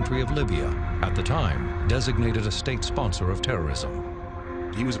with the country of Libya, at the time designated a state sponsor of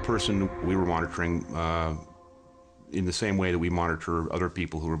terrorism. He was a person we were monitoring in the same way that we monitor other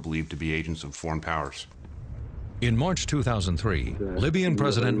people who are believed to be agents of foreign powers. In March 2003, Libyan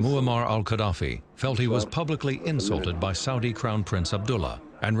President Muammar al-Gaddafi felt he was publicly insulted by Saudi Crown Prince Abdullah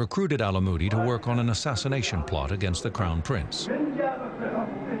and recruited Al-Amoudi to work on an assassination plot against the Crown Prince.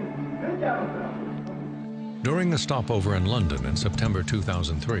 During a stopover in London in September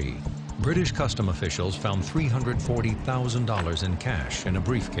 2003, British custom officials found $340,000 in cash in a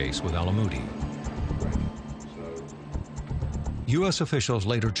briefcase with Al-Amoudi. U.S. officials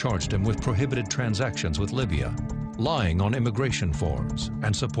later charged him with prohibited transactions with Libya, lying on immigration forms,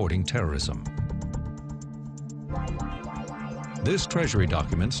 and supporting terrorism. This Treasury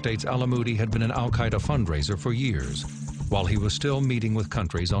document states Al-Amoudi had been an al-Qaeda fundraiser for years, while he was still meeting with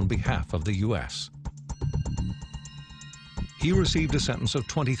countries on behalf of the U.S. He received a sentence of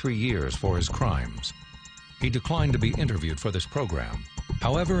 23 years for his crimes. He declined to be interviewed for this program.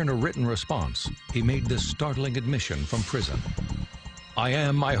 However, in a written response, he made this startling admission from prison. I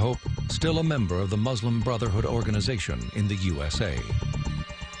am, I hope, still a member of the Muslim Brotherhood organization in the USA.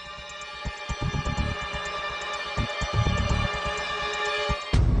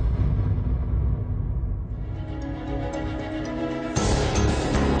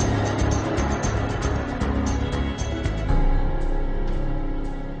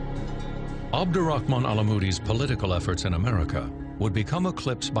 Abdurrahman Al-Amoudi's political efforts in America would become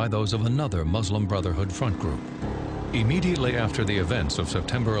eclipsed by those of another Muslim Brotherhood front group. Immediately after the events of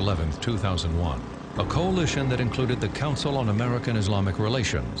September 11, 2001, a coalition that included the Council on American Islamic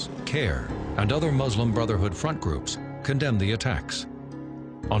Relations, CARE, and other Muslim Brotherhood front groups condemned the attacks.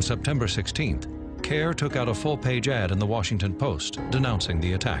 On September 16th, CARE took out a full-page ad in the Washington Post denouncing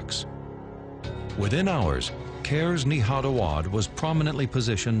the attacks. Within hours, CARE's Nihad Awad was prominently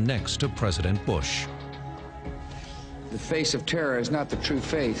positioned next to President Bush. The face of terror is not the true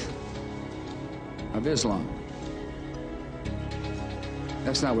faith of Islam.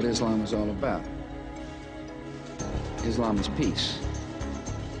 That's not what Islam is all about. Islam is peace.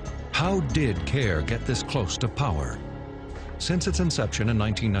 How did CARE get this close to power? Since its inception in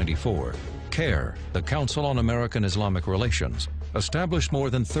 1994, CARE, the Council on American Islamic Relations, established more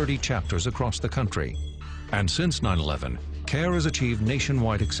than 30 chapters across the country. And since 9/11, CARE has achieved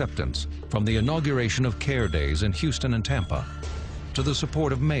nationwide acceptance, from the inauguration of CARE Days in Houston and Tampa, to the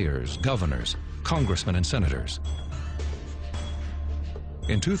support of mayors, governors, congressmen, and senators.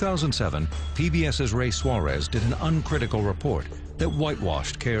 In 2007, PBS's Ray Suarez did an uncritical report that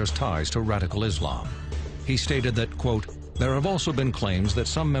whitewashed CARE's ties to radical Islam. He stated that, quote, there have also been claims that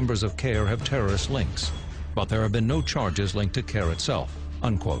some members of CARE have terrorist links, but there have been no charges linked to CARE itself,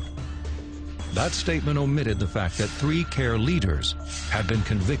 unquote. That statement omitted the fact that 3 CARE leaders had been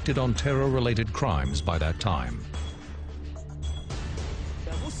convicted on terror-related crimes by that time.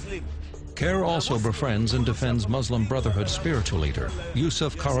 CARE also befriends and defends Muslim Brotherhood spiritual leader,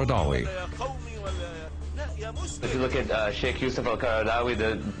 Yusuf Qaradawi. If you look at Sheikh Yusuf al-Qaradawi,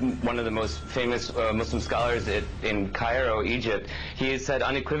 one of the most famous Muslim scholars in Cairo, Egypt, he has said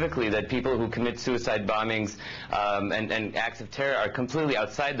unequivocally that people who commit suicide bombings and acts of terror are completely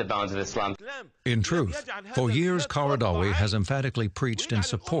outside the bounds of Islam. In truth, for years Qaradawi has emphatically preached in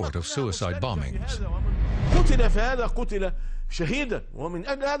support of suicide bombings. شهيدا ومن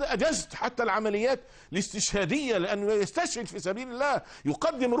أجل هذا أجزت حتى العمليات الاستشهادية لأنه يستشهد في سبيل الله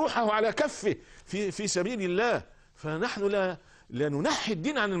يقدم روحه على كفه في سبيل الله فنحن لا ننحي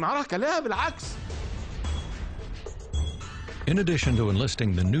الدين عن المعركة لا بالعكس. In addition to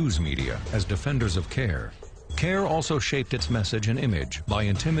enlisting the news media as defenders of CARE, CARE also shaped its message and image by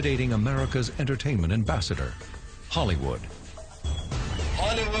intimidating America's entertainment ambassador, Hollywood.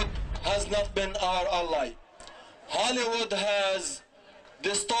 Hollywood has not been our ally. Hollywood has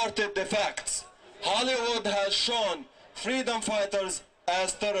distorted the facts. Hollywood has shown freedom fighters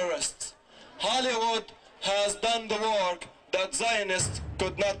as terrorists. Hollywood has done the work that Zionists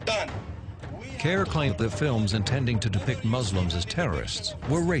could not done. CARE claimed that films intending to depict Muslims as terrorists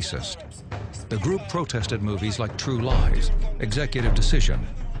were racist. The group protested movies like True Lies, Executive Decision,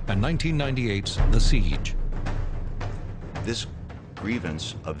 and 1998's The Siege. This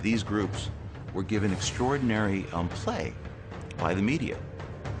grievance of these groups were given extraordinary play by the media.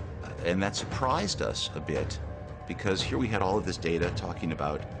 And that surprised us a bit, because here we had all of this data talking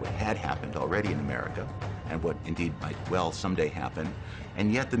about what had happened already in America and what indeed might well someday happen,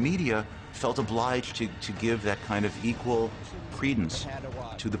 and yet the media felt obliged to give that kind of equal credence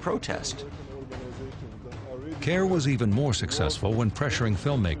to the protest. CARE was even more successful when pressuring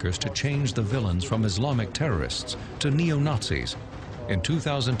filmmakers to change the villains from Islamic terrorists to neo-Nazis in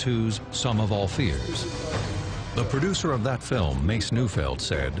 2002's Sum of All Fears. The producer of that film, Mace Neufeld,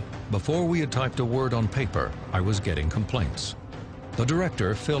 said, "Before we had typed a word on paper, I was getting complaints." The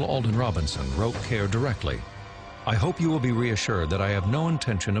director, Phil Alden Robinson, wrote CARE directly, "I hope you will be reassured that I have no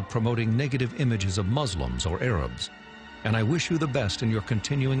intention of promoting negative images of Muslims or Arabs, and I wish you the best in your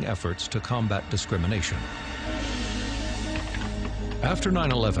continuing efforts to combat discrimination." After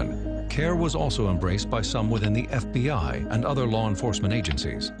 9/11, CARE was also embraced by some within the FBI and other law enforcement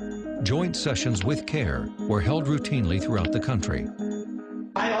agencies. Joint sessions with CARE were held routinely throughout the country.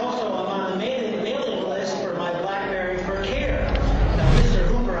 I also am on the mailing list for my BlackBerry for CARE. Now, Mr.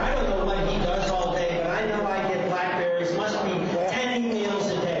 Hooper, I don't know what he does all day, but I know I get BlackBerries, must be 10 emails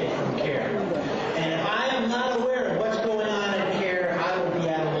a day from CARE. And if I am not aware of what's going on at CARE, I will be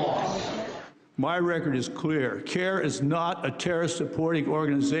at a loss. My record is clear. CARE is not a terrorist-supporting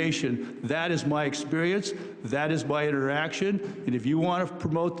organization. That is my experience. That is my interaction. And if you want to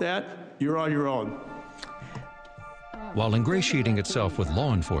promote that, you're on your own. While ingratiating itself with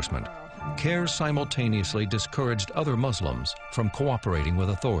law enforcement, CARE simultaneously discouraged other Muslims from cooperating with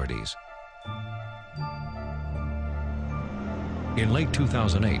authorities. In late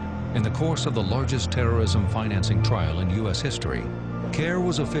 2008, in the course of the largest terrorism financing trial in U.S. history, CARE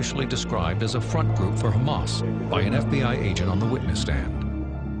was officially described as a front group for Hamas by an FBI agent on the witness stand.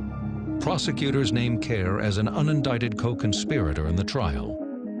 Prosecutors named CARE as an unindicted co-conspirator in the trial.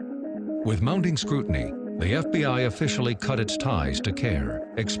 With mounting scrutiny, the FBI officially cut its ties to CARE,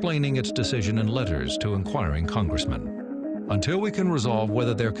 explaining its decision in letters to inquiring congressmen. Until we can resolve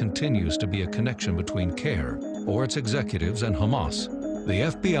whether there continues to be a connection between CARE or its executives and Hamas, the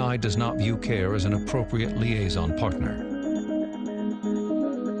FBI does not view CARE as an appropriate liaison partner.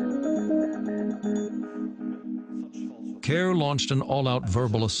 CARE launched an all-out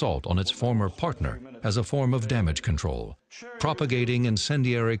verbal assault on its former partner as a form of damage control, propagating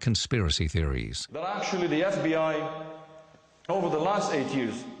incendiary conspiracy theories. That actually the FBI, over the last 8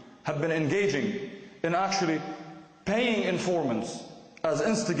 years, have been engaging in actually paying informants as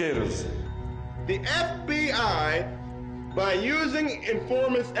instigators. The FBI, by using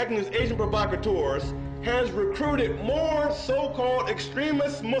informants acting as agent provocateurs, has recruited more so-called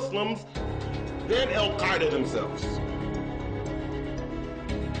extremist Muslims than Al-Qaeda themselves.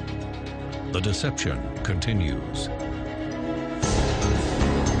 The deception continues.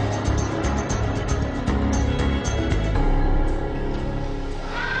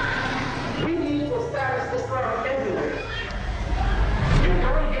 We need to establish this law everywhere. You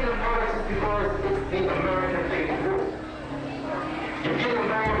don't get involved because it's the American thing to do. You get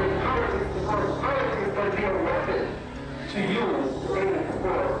involved in politics because politics is going to be a weapon to use in the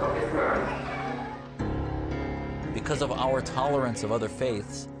support of Islam. Because of our tolerance of other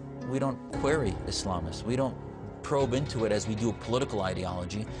faiths, we don't query Islamists. We don't probe into it as we do a political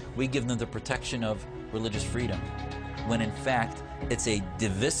ideology. We give them the protection of religious freedom, when in fact it's a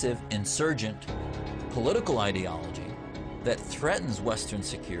divisive, insurgent political ideology that threatens Western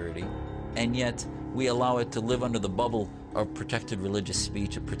security, and yet we allow it to live under the bubble of protected religious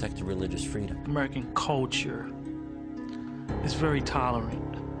speech and protected religious freedom. American culture is very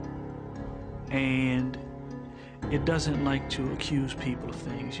tolerant, and it doesn't like to accuse people of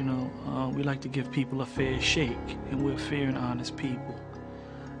things, you know. We like to give people a fair shake, and we're fair and honest people.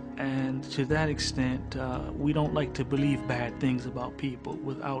 And to that extent, we don't like to believe bad things about people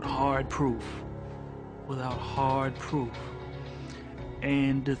without hard proof. Without hard proof.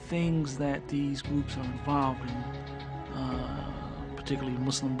 And the things that these groups are involved in, particularly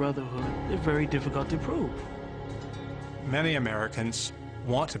Muslim Brotherhood, they're very difficult to prove. Many Americans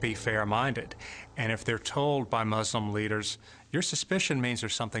want to be fair-minded, and if they're told by Muslim leaders, your suspicion means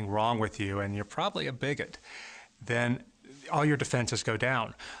there's something wrong with you and you're probably a bigot, then all your defenses go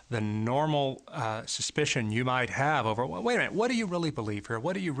down. The normal suspicion you might have over, well, wait a minute, what do you really believe here?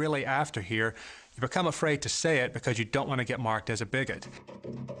 What are you really after here? You become afraid to say it because you don't want to get marked as a bigot.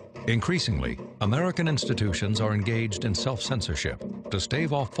 Increasingly, American institutions are engaged in self-censorship to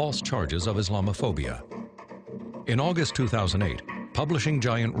stave off false charges of Islamophobia. In August 2008, publishing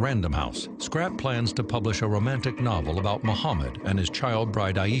giant Random House scrapped plans to publish a romantic novel about Muhammad and his child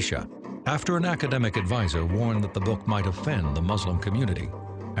bride Aisha, after an academic advisor warned that the book might offend the Muslim community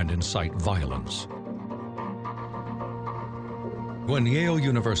and incite violence. When Yale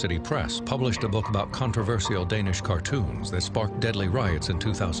University Press published a book about controversial Danish cartoons that sparked deadly riots in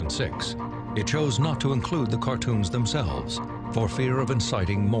 2006, it chose not to include the cartoons themselves for fear of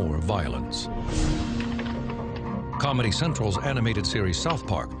inciting more violence. Comedy Central's animated series South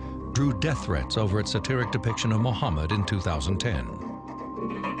Park drew death threats over its satiric depiction of Muhammad in 2010.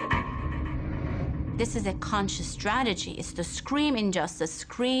 This is a conscious strategy. It's to scream injustice,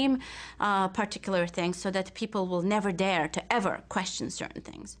 scream particular things so that people will never dare to ever question certain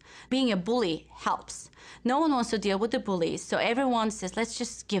things. Being a bully helps. No one wants to deal with the bullies, so everyone says, let's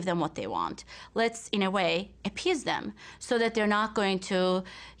just give them what they want. Let's, in a way, appease them so that they're not going to,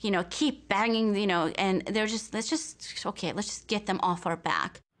 keep banging, and they're just, let's just get them off our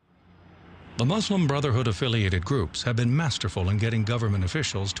back. The Muslim Brotherhood-affiliated groups have been masterful in getting government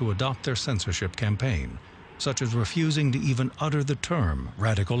officials to adopt their censorship campaign, such as refusing to even utter the term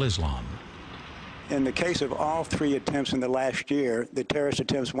radical Islam. In the case of all three attempts in the last year, the terrorist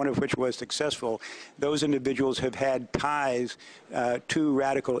attempts, one of which was successful, those individuals have had ties to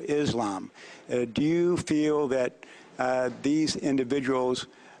radical Islam. Do you feel that these individuals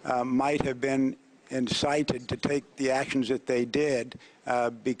might have been incited to take the actions that they did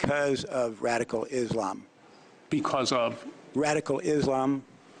because of radical Islam? Because of? Radical Islam.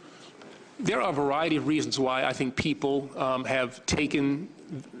 There are a variety of reasons why I think people have taken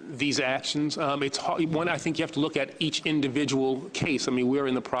these actions. It's hard. One, I think you have to look at each individual case. I mean, we're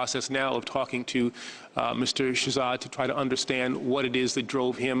in the process now of talking to Mr. Shahzad to try to understand what it is that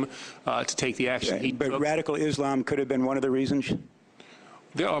drove him to take the action he took. But radical Islam could have been one of the reasons?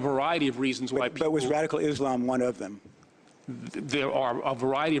 There are a variety of reasons why people... But was radical Islam one of them? There are a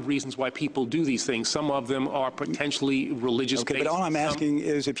variety of reasons why people do these things. Some of them are potentially religious-based. Okay, but all I'm asking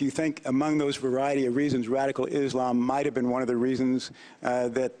is if you think among those variety of reasons, radical Islam might have been one of the reasons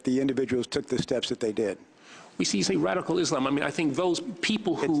that the individuals took the steps that they did. We see, say, radical Islam. I mean, I think those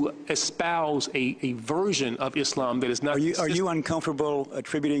people who espouse a version of Islam that is not... Are you uncomfortable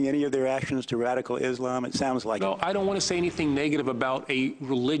attributing any of their actions to radical Islam? It sounds like No, it. I don't want to say anything negative about a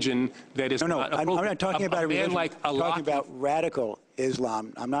religion that is not appropriate. I'm not talking about a religion. I'm talking about radical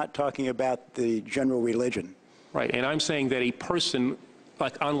Islam. I'm not talking about the general religion. Right, and I'm saying that a person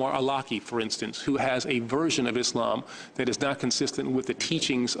like Anwar al-Awlaki, for instance, who has a version of Islam that is not consistent with the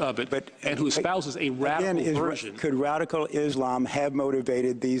teachings of it, and who espouses a radical version. Could radical Islam have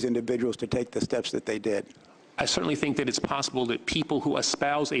motivated these individuals to take the steps that they did? I certainly think that it's possible that people who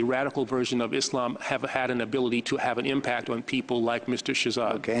espouse a radical version of Islam have had an ability to have an impact on people like Mr.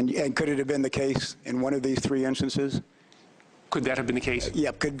 Shahzad. Okay, and could it have been the case in one of these three instances? Could that have been the case?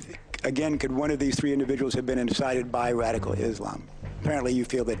 Yeah, could one of these three individuals have been incited by radical Islam? Apparently you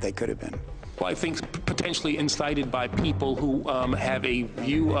feel that they could have been. Well, I think potentially incited by people who have a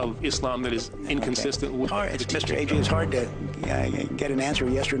view of Islam that is inconsistent with the teachings. Mr. A.J., it's hard to get an answer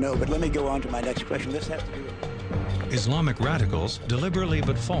yes or no, but let me go on to my next question. This has to do with... Islamic radicals deliberately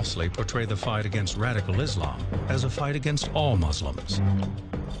but falsely portray the fight against radical Islam as a fight against all Muslims.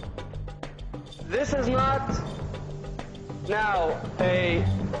 This is not now a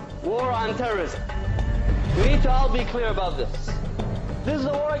war on terrorism. We need to all be clear about this. This is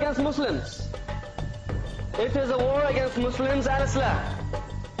a war against Muslims. It is a war against Muslims and Islam.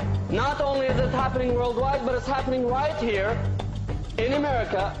 Not only is it happening worldwide, but it's happening right here in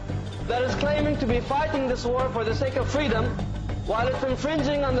America, that is claiming to be fighting this war for the sake of freedom, while it's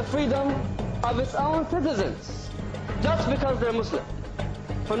infringing on the freedom of its own citizens, just because they're Muslim,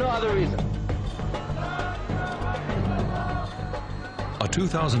 for no other reason. A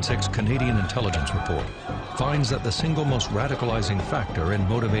 2006 Canadian intelligence report finds that the single most radicalizing factor in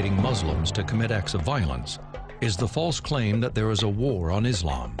motivating Muslims to commit acts of violence is the false claim that there is a war on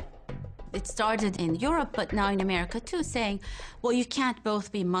Islam. It started in Europe, but now in America too, saying, well, you can't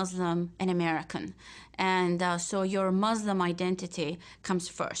both be Muslim and American. And so your Muslim identity comes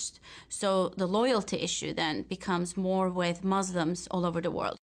first. So the loyalty issue then becomes more with Muslims all over the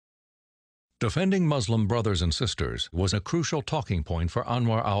world. Defending Muslim brothers and sisters was a crucial talking point for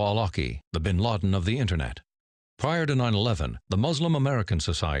Anwar al-Awlaki, the bin Laden of the Internet. Prior to 9/11, the Muslim American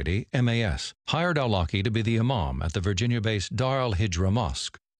Society, MAS, hired Awlaki to be the imam at the Virginia-based Dar al-Hijra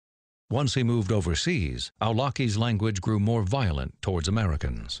Mosque. Once he moved overseas, Awlaki's language grew more violent towards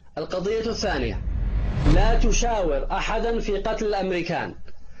Americans. القضية الثانية لا تشاور أحدا في قتل الأمريكان.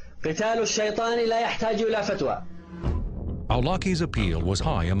 قتال الشيطان لا يحتاج إلى فتوى. Awlaki's appeal was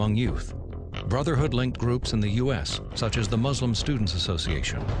high among youth. Brotherhood-linked groups in the U.S., such as the Muslim Students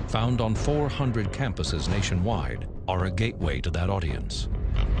Association, found on 400 campuses nationwide, are a gateway to that audience.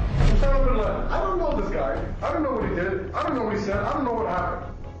 I don't know this guy. I don't know what he did. I don't know what he said. I don't know what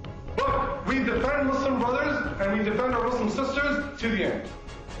happened. But we defend Muslim brothers and we defend our Muslim sisters to the end.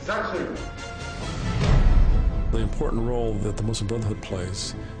 Is that clear? The important role that the Muslim Brotherhood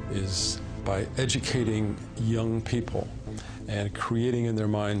plays is by educating young people and creating in their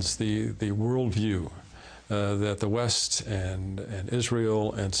minds the worldview that the West and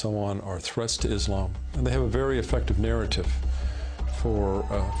Israel and so on are threats to Islam. And they have a very effective narrative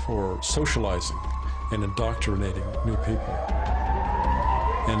for socializing and indoctrinating new people.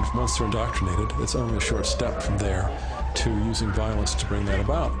 And once they're indoctrinated, it's only a short step from there to using violence to bring that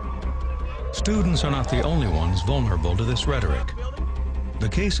about. Students are not the only ones vulnerable to this rhetoric. The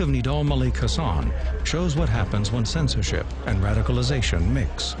case of Nidal Malik Hassan shows what happens when censorship and radicalization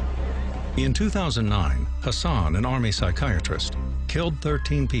mix. In 2009, Hassan, an Army psychiatrist, killed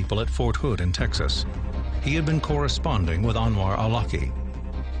 13 people at Fort Hood in Texas. He had been corresponding with Anwar Awlaki.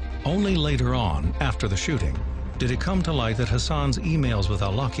 Only later on, after the shooting, did it come to light that Hassan's emails with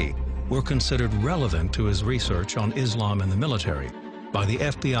Awlaki were considered relevant to his research on Islam and the military by the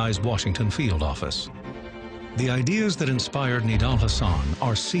FBI's Washington field office. The ideas that inspired Nidal Hassan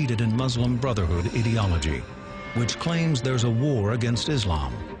are seated in Muslim Brotherhood ideology, which claims there's a war against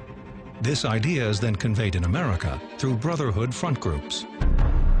Islam. This idea is then conveyed in America through Brotherhood front groups.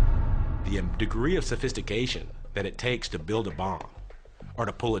 The degree of sophistication that it takes to build a bomb or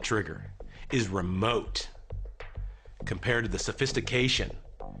to pull a trigger is remote compared to the sophistication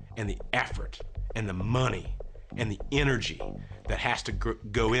and the effort and the money and the energy that has to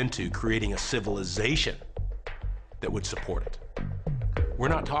go into creating a civilization that would support it. We're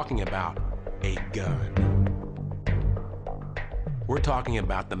not talking about a gun. We're talking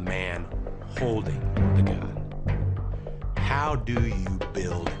about the man holding the gun. How do you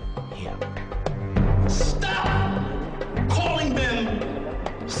build him? Stop calling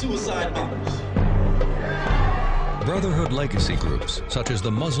them suicide bombers. Brotherhood legacy groups, such as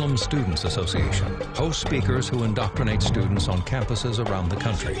the Muslim Students Association, host speakers who indoctrinate students on campuses around the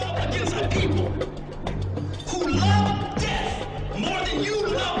country. Against the people who love death more than you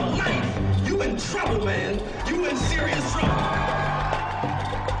love life. You in trouble, man. You in serious trouble.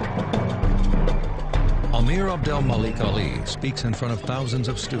 Amir Abdel Malik Ali speaks in front of thousands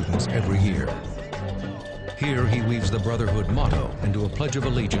of students every year. Here he weaves the Brotherhood motto into a Pledge of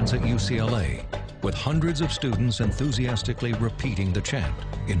Allegiance at UCLA, with hundreds of students enthusiastically repeating the chant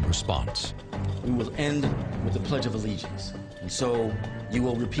in response. We will end with the Pledge of Allegiance. And so you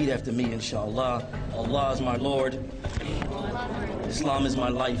will repeat after me, inshallah. Allah is my Lord. Islam is my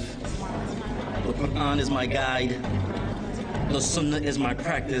life. The Quran is my guide. The Sunnah is my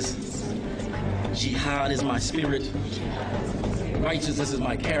practice. Jihad is my spirit. Righteousness is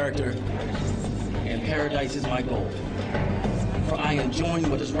my character. And paradise is my goal. For I enjoin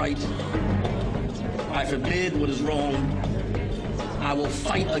what is right. I forbid what is wrong. I will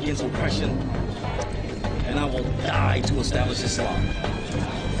fight against oppression, and I will die to establish Islam.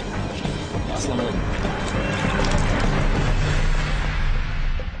 Assalamu alaikum.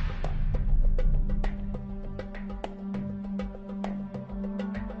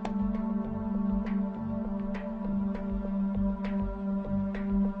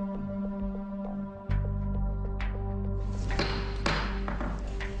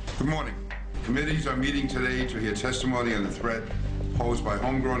 Good morning. Committees are meeting today to hear testimony on the threat posed by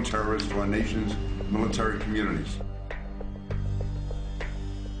homegrown terrorists to our nation's military communities.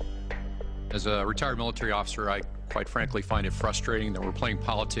 As a retired military officer, I quite frankly find it frustrating that we're playing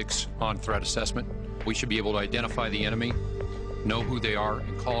politics on threat assessment. We should be able to identify the enemy, know who they are,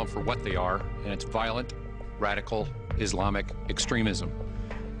 and call them for what they are, and it's violent, radical, Islamic extremism,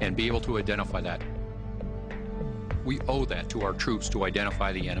 and be able to identify that. We owe that to our troops to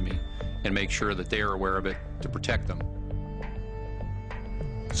identify the enemy and make sure that they are aware of it to protect them.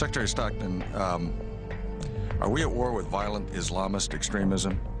 Secretary Stockton, are we at war with violent Islamist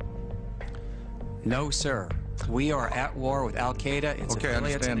extremism? No, sir. We are at war with Al-Qaeda, its Okay, I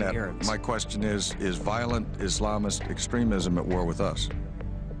affiliates, understand and that. adherents. My question is violent Islamist extremism at war with us?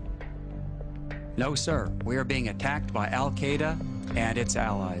 No, sir. We are being attacked by Al-Qaeda and its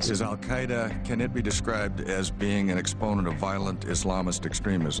allies. Is Al-Qaeda, can it be described as being an exponent of violent Islamist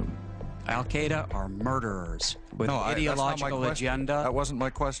extremism? Al-Qaeda are murderers with No, ideological agenda. That wasn't my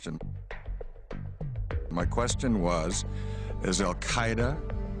question. My question was, is Al-Qaeda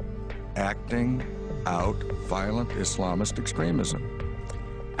acting out violent Islamist extremism?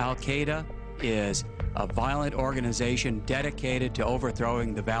 Al-Qaeda is a violent organization dedicated to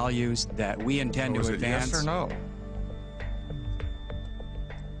overthrowing the values that we intend to advance. Yes or no?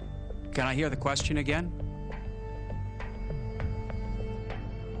 Can I hear the question again?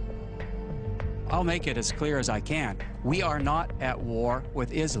 I'll make it as clear as I can. We are not at war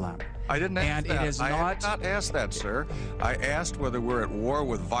with Islam. I didn't ask and that. It is I not... did not ask that, sir. I asked whether we're at war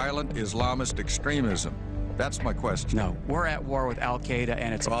with violent Islamist extremism. That's my question. No, we're at war with Al-Qaeda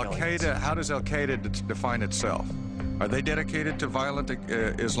and its affiliates. Al-Qaeda, how does Al-Qaeda define itself? Are they dedicated to violent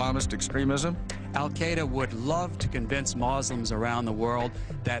Islamist extremism? Al-Qaeda would love to convince Muslims around the world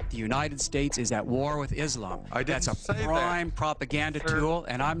that the United States is at war with Islam. That's a prime propaganda tool,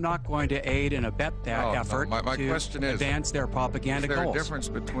 and I'm not going to aid and abet that effort to advance their propaganda goals. Is there a difference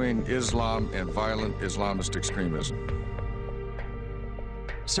between Islam and violent Islamist extremism?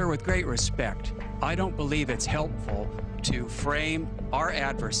 Sir, with great respect, I don't believe it's helpful to frame our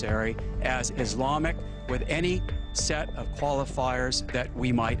adversary as Islamic with any set of qualifiers that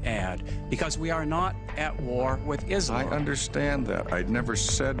we might add, because we are not at war with Islam. I understand that. I never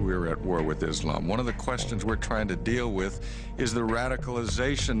said we were at war with Islam. One of the questions we're trying to deal with is the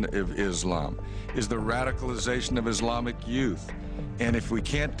radicalization of Islam, is the radicalization of Islamic youth. And if we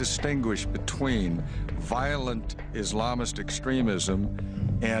can't distinguish between violent Islamist extremism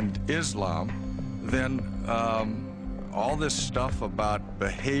and Islam, then all this stuff about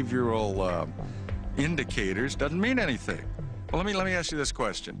behavioral indicators doesn't mean anything. Well, let me ask you this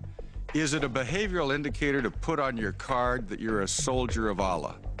question. Is it a behavioral indicator to put on your card that you're a soldier of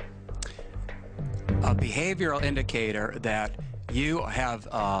Allah? A behavioral indicator that you have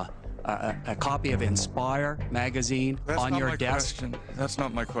a copy of Inspire magazine on your desk? That's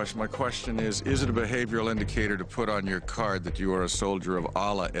not my question. My question is it a behavioral indicator to put on your card that you are a soldier of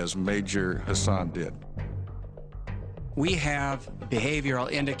Allah, as Major Hassan did? We have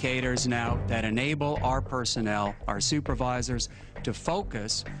behavioral indicators now that enable our personnel, our supervisors, to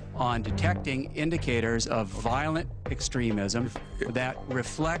focus on detecting indicators of violent extremism that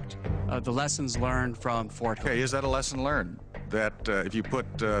reflect the lessons learned from Fort Hood. Okay, is that a lesson learned? That if you put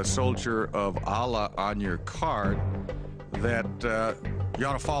soldier of Allah on your card, that you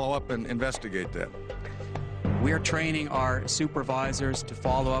ought to follow up and investigate that? We're training our supervisors to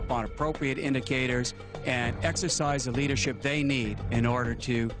follow up on appropriate indicators and exercise the leadership they need in order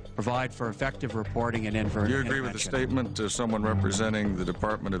to provide for effective reporting and intervention. Do you agree with the statement of someone representing the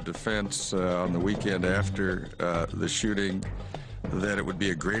Department of Defense on the weekend after the shooting that it would be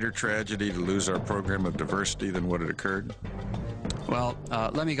a greater tragedy to lose our program of diversity than what had occurred? Well,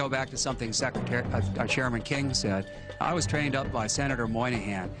 let me go back to something Chairman King said. I was trained up by Senator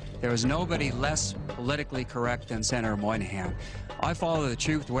Moynihan. There was nobody less politically correct than Senator Moynihan. I follow the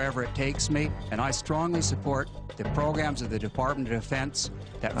truth wherever it takes me, and I strongly support the programs of the Department of Defense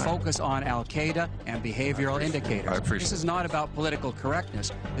that focus on Al-Qaeda and behavioral indicators. This is not about political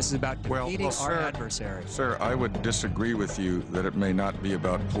correctness. This is about defeating our adversary. Sir, I would disagree with you that it may not be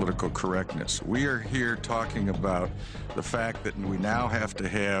about political correctness. We are here talking about the fact that we now have to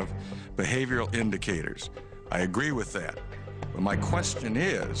have behavioral indicators. I agree with that. But my question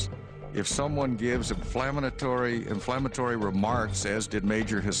is, if someone gives inflammatory remarks, as did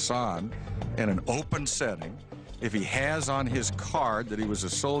Major Hassan, in an open setting, if he has on his card that he was a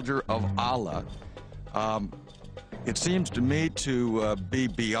soldier of Allah, it seems to me to be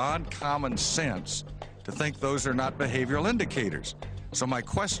beyond common sense to think those are not behavioral indicators. So my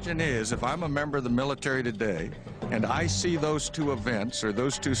question is, if I'm a member of the military today and I see those two events or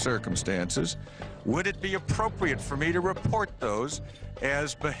those two circumstances, would it be appropriate for me to report those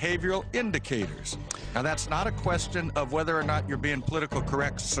as behavioral indicators? Now, that's not a question of whether or not you're being politically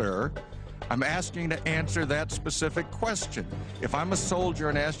correct, sir. I'm asking to answer that specific question. If I'm a soldier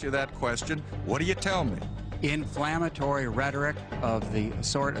and ask you that question, what do you tell me? Inflammatory rhetoric of the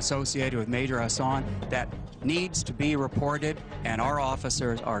sort associated with Major Hassan that needs to be reported, and our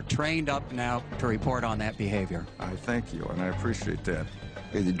officers are trained up now to report on that behavior. I thank you, and I appreciate that.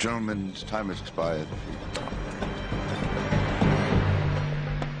 Okay, the gentleman's time has expired.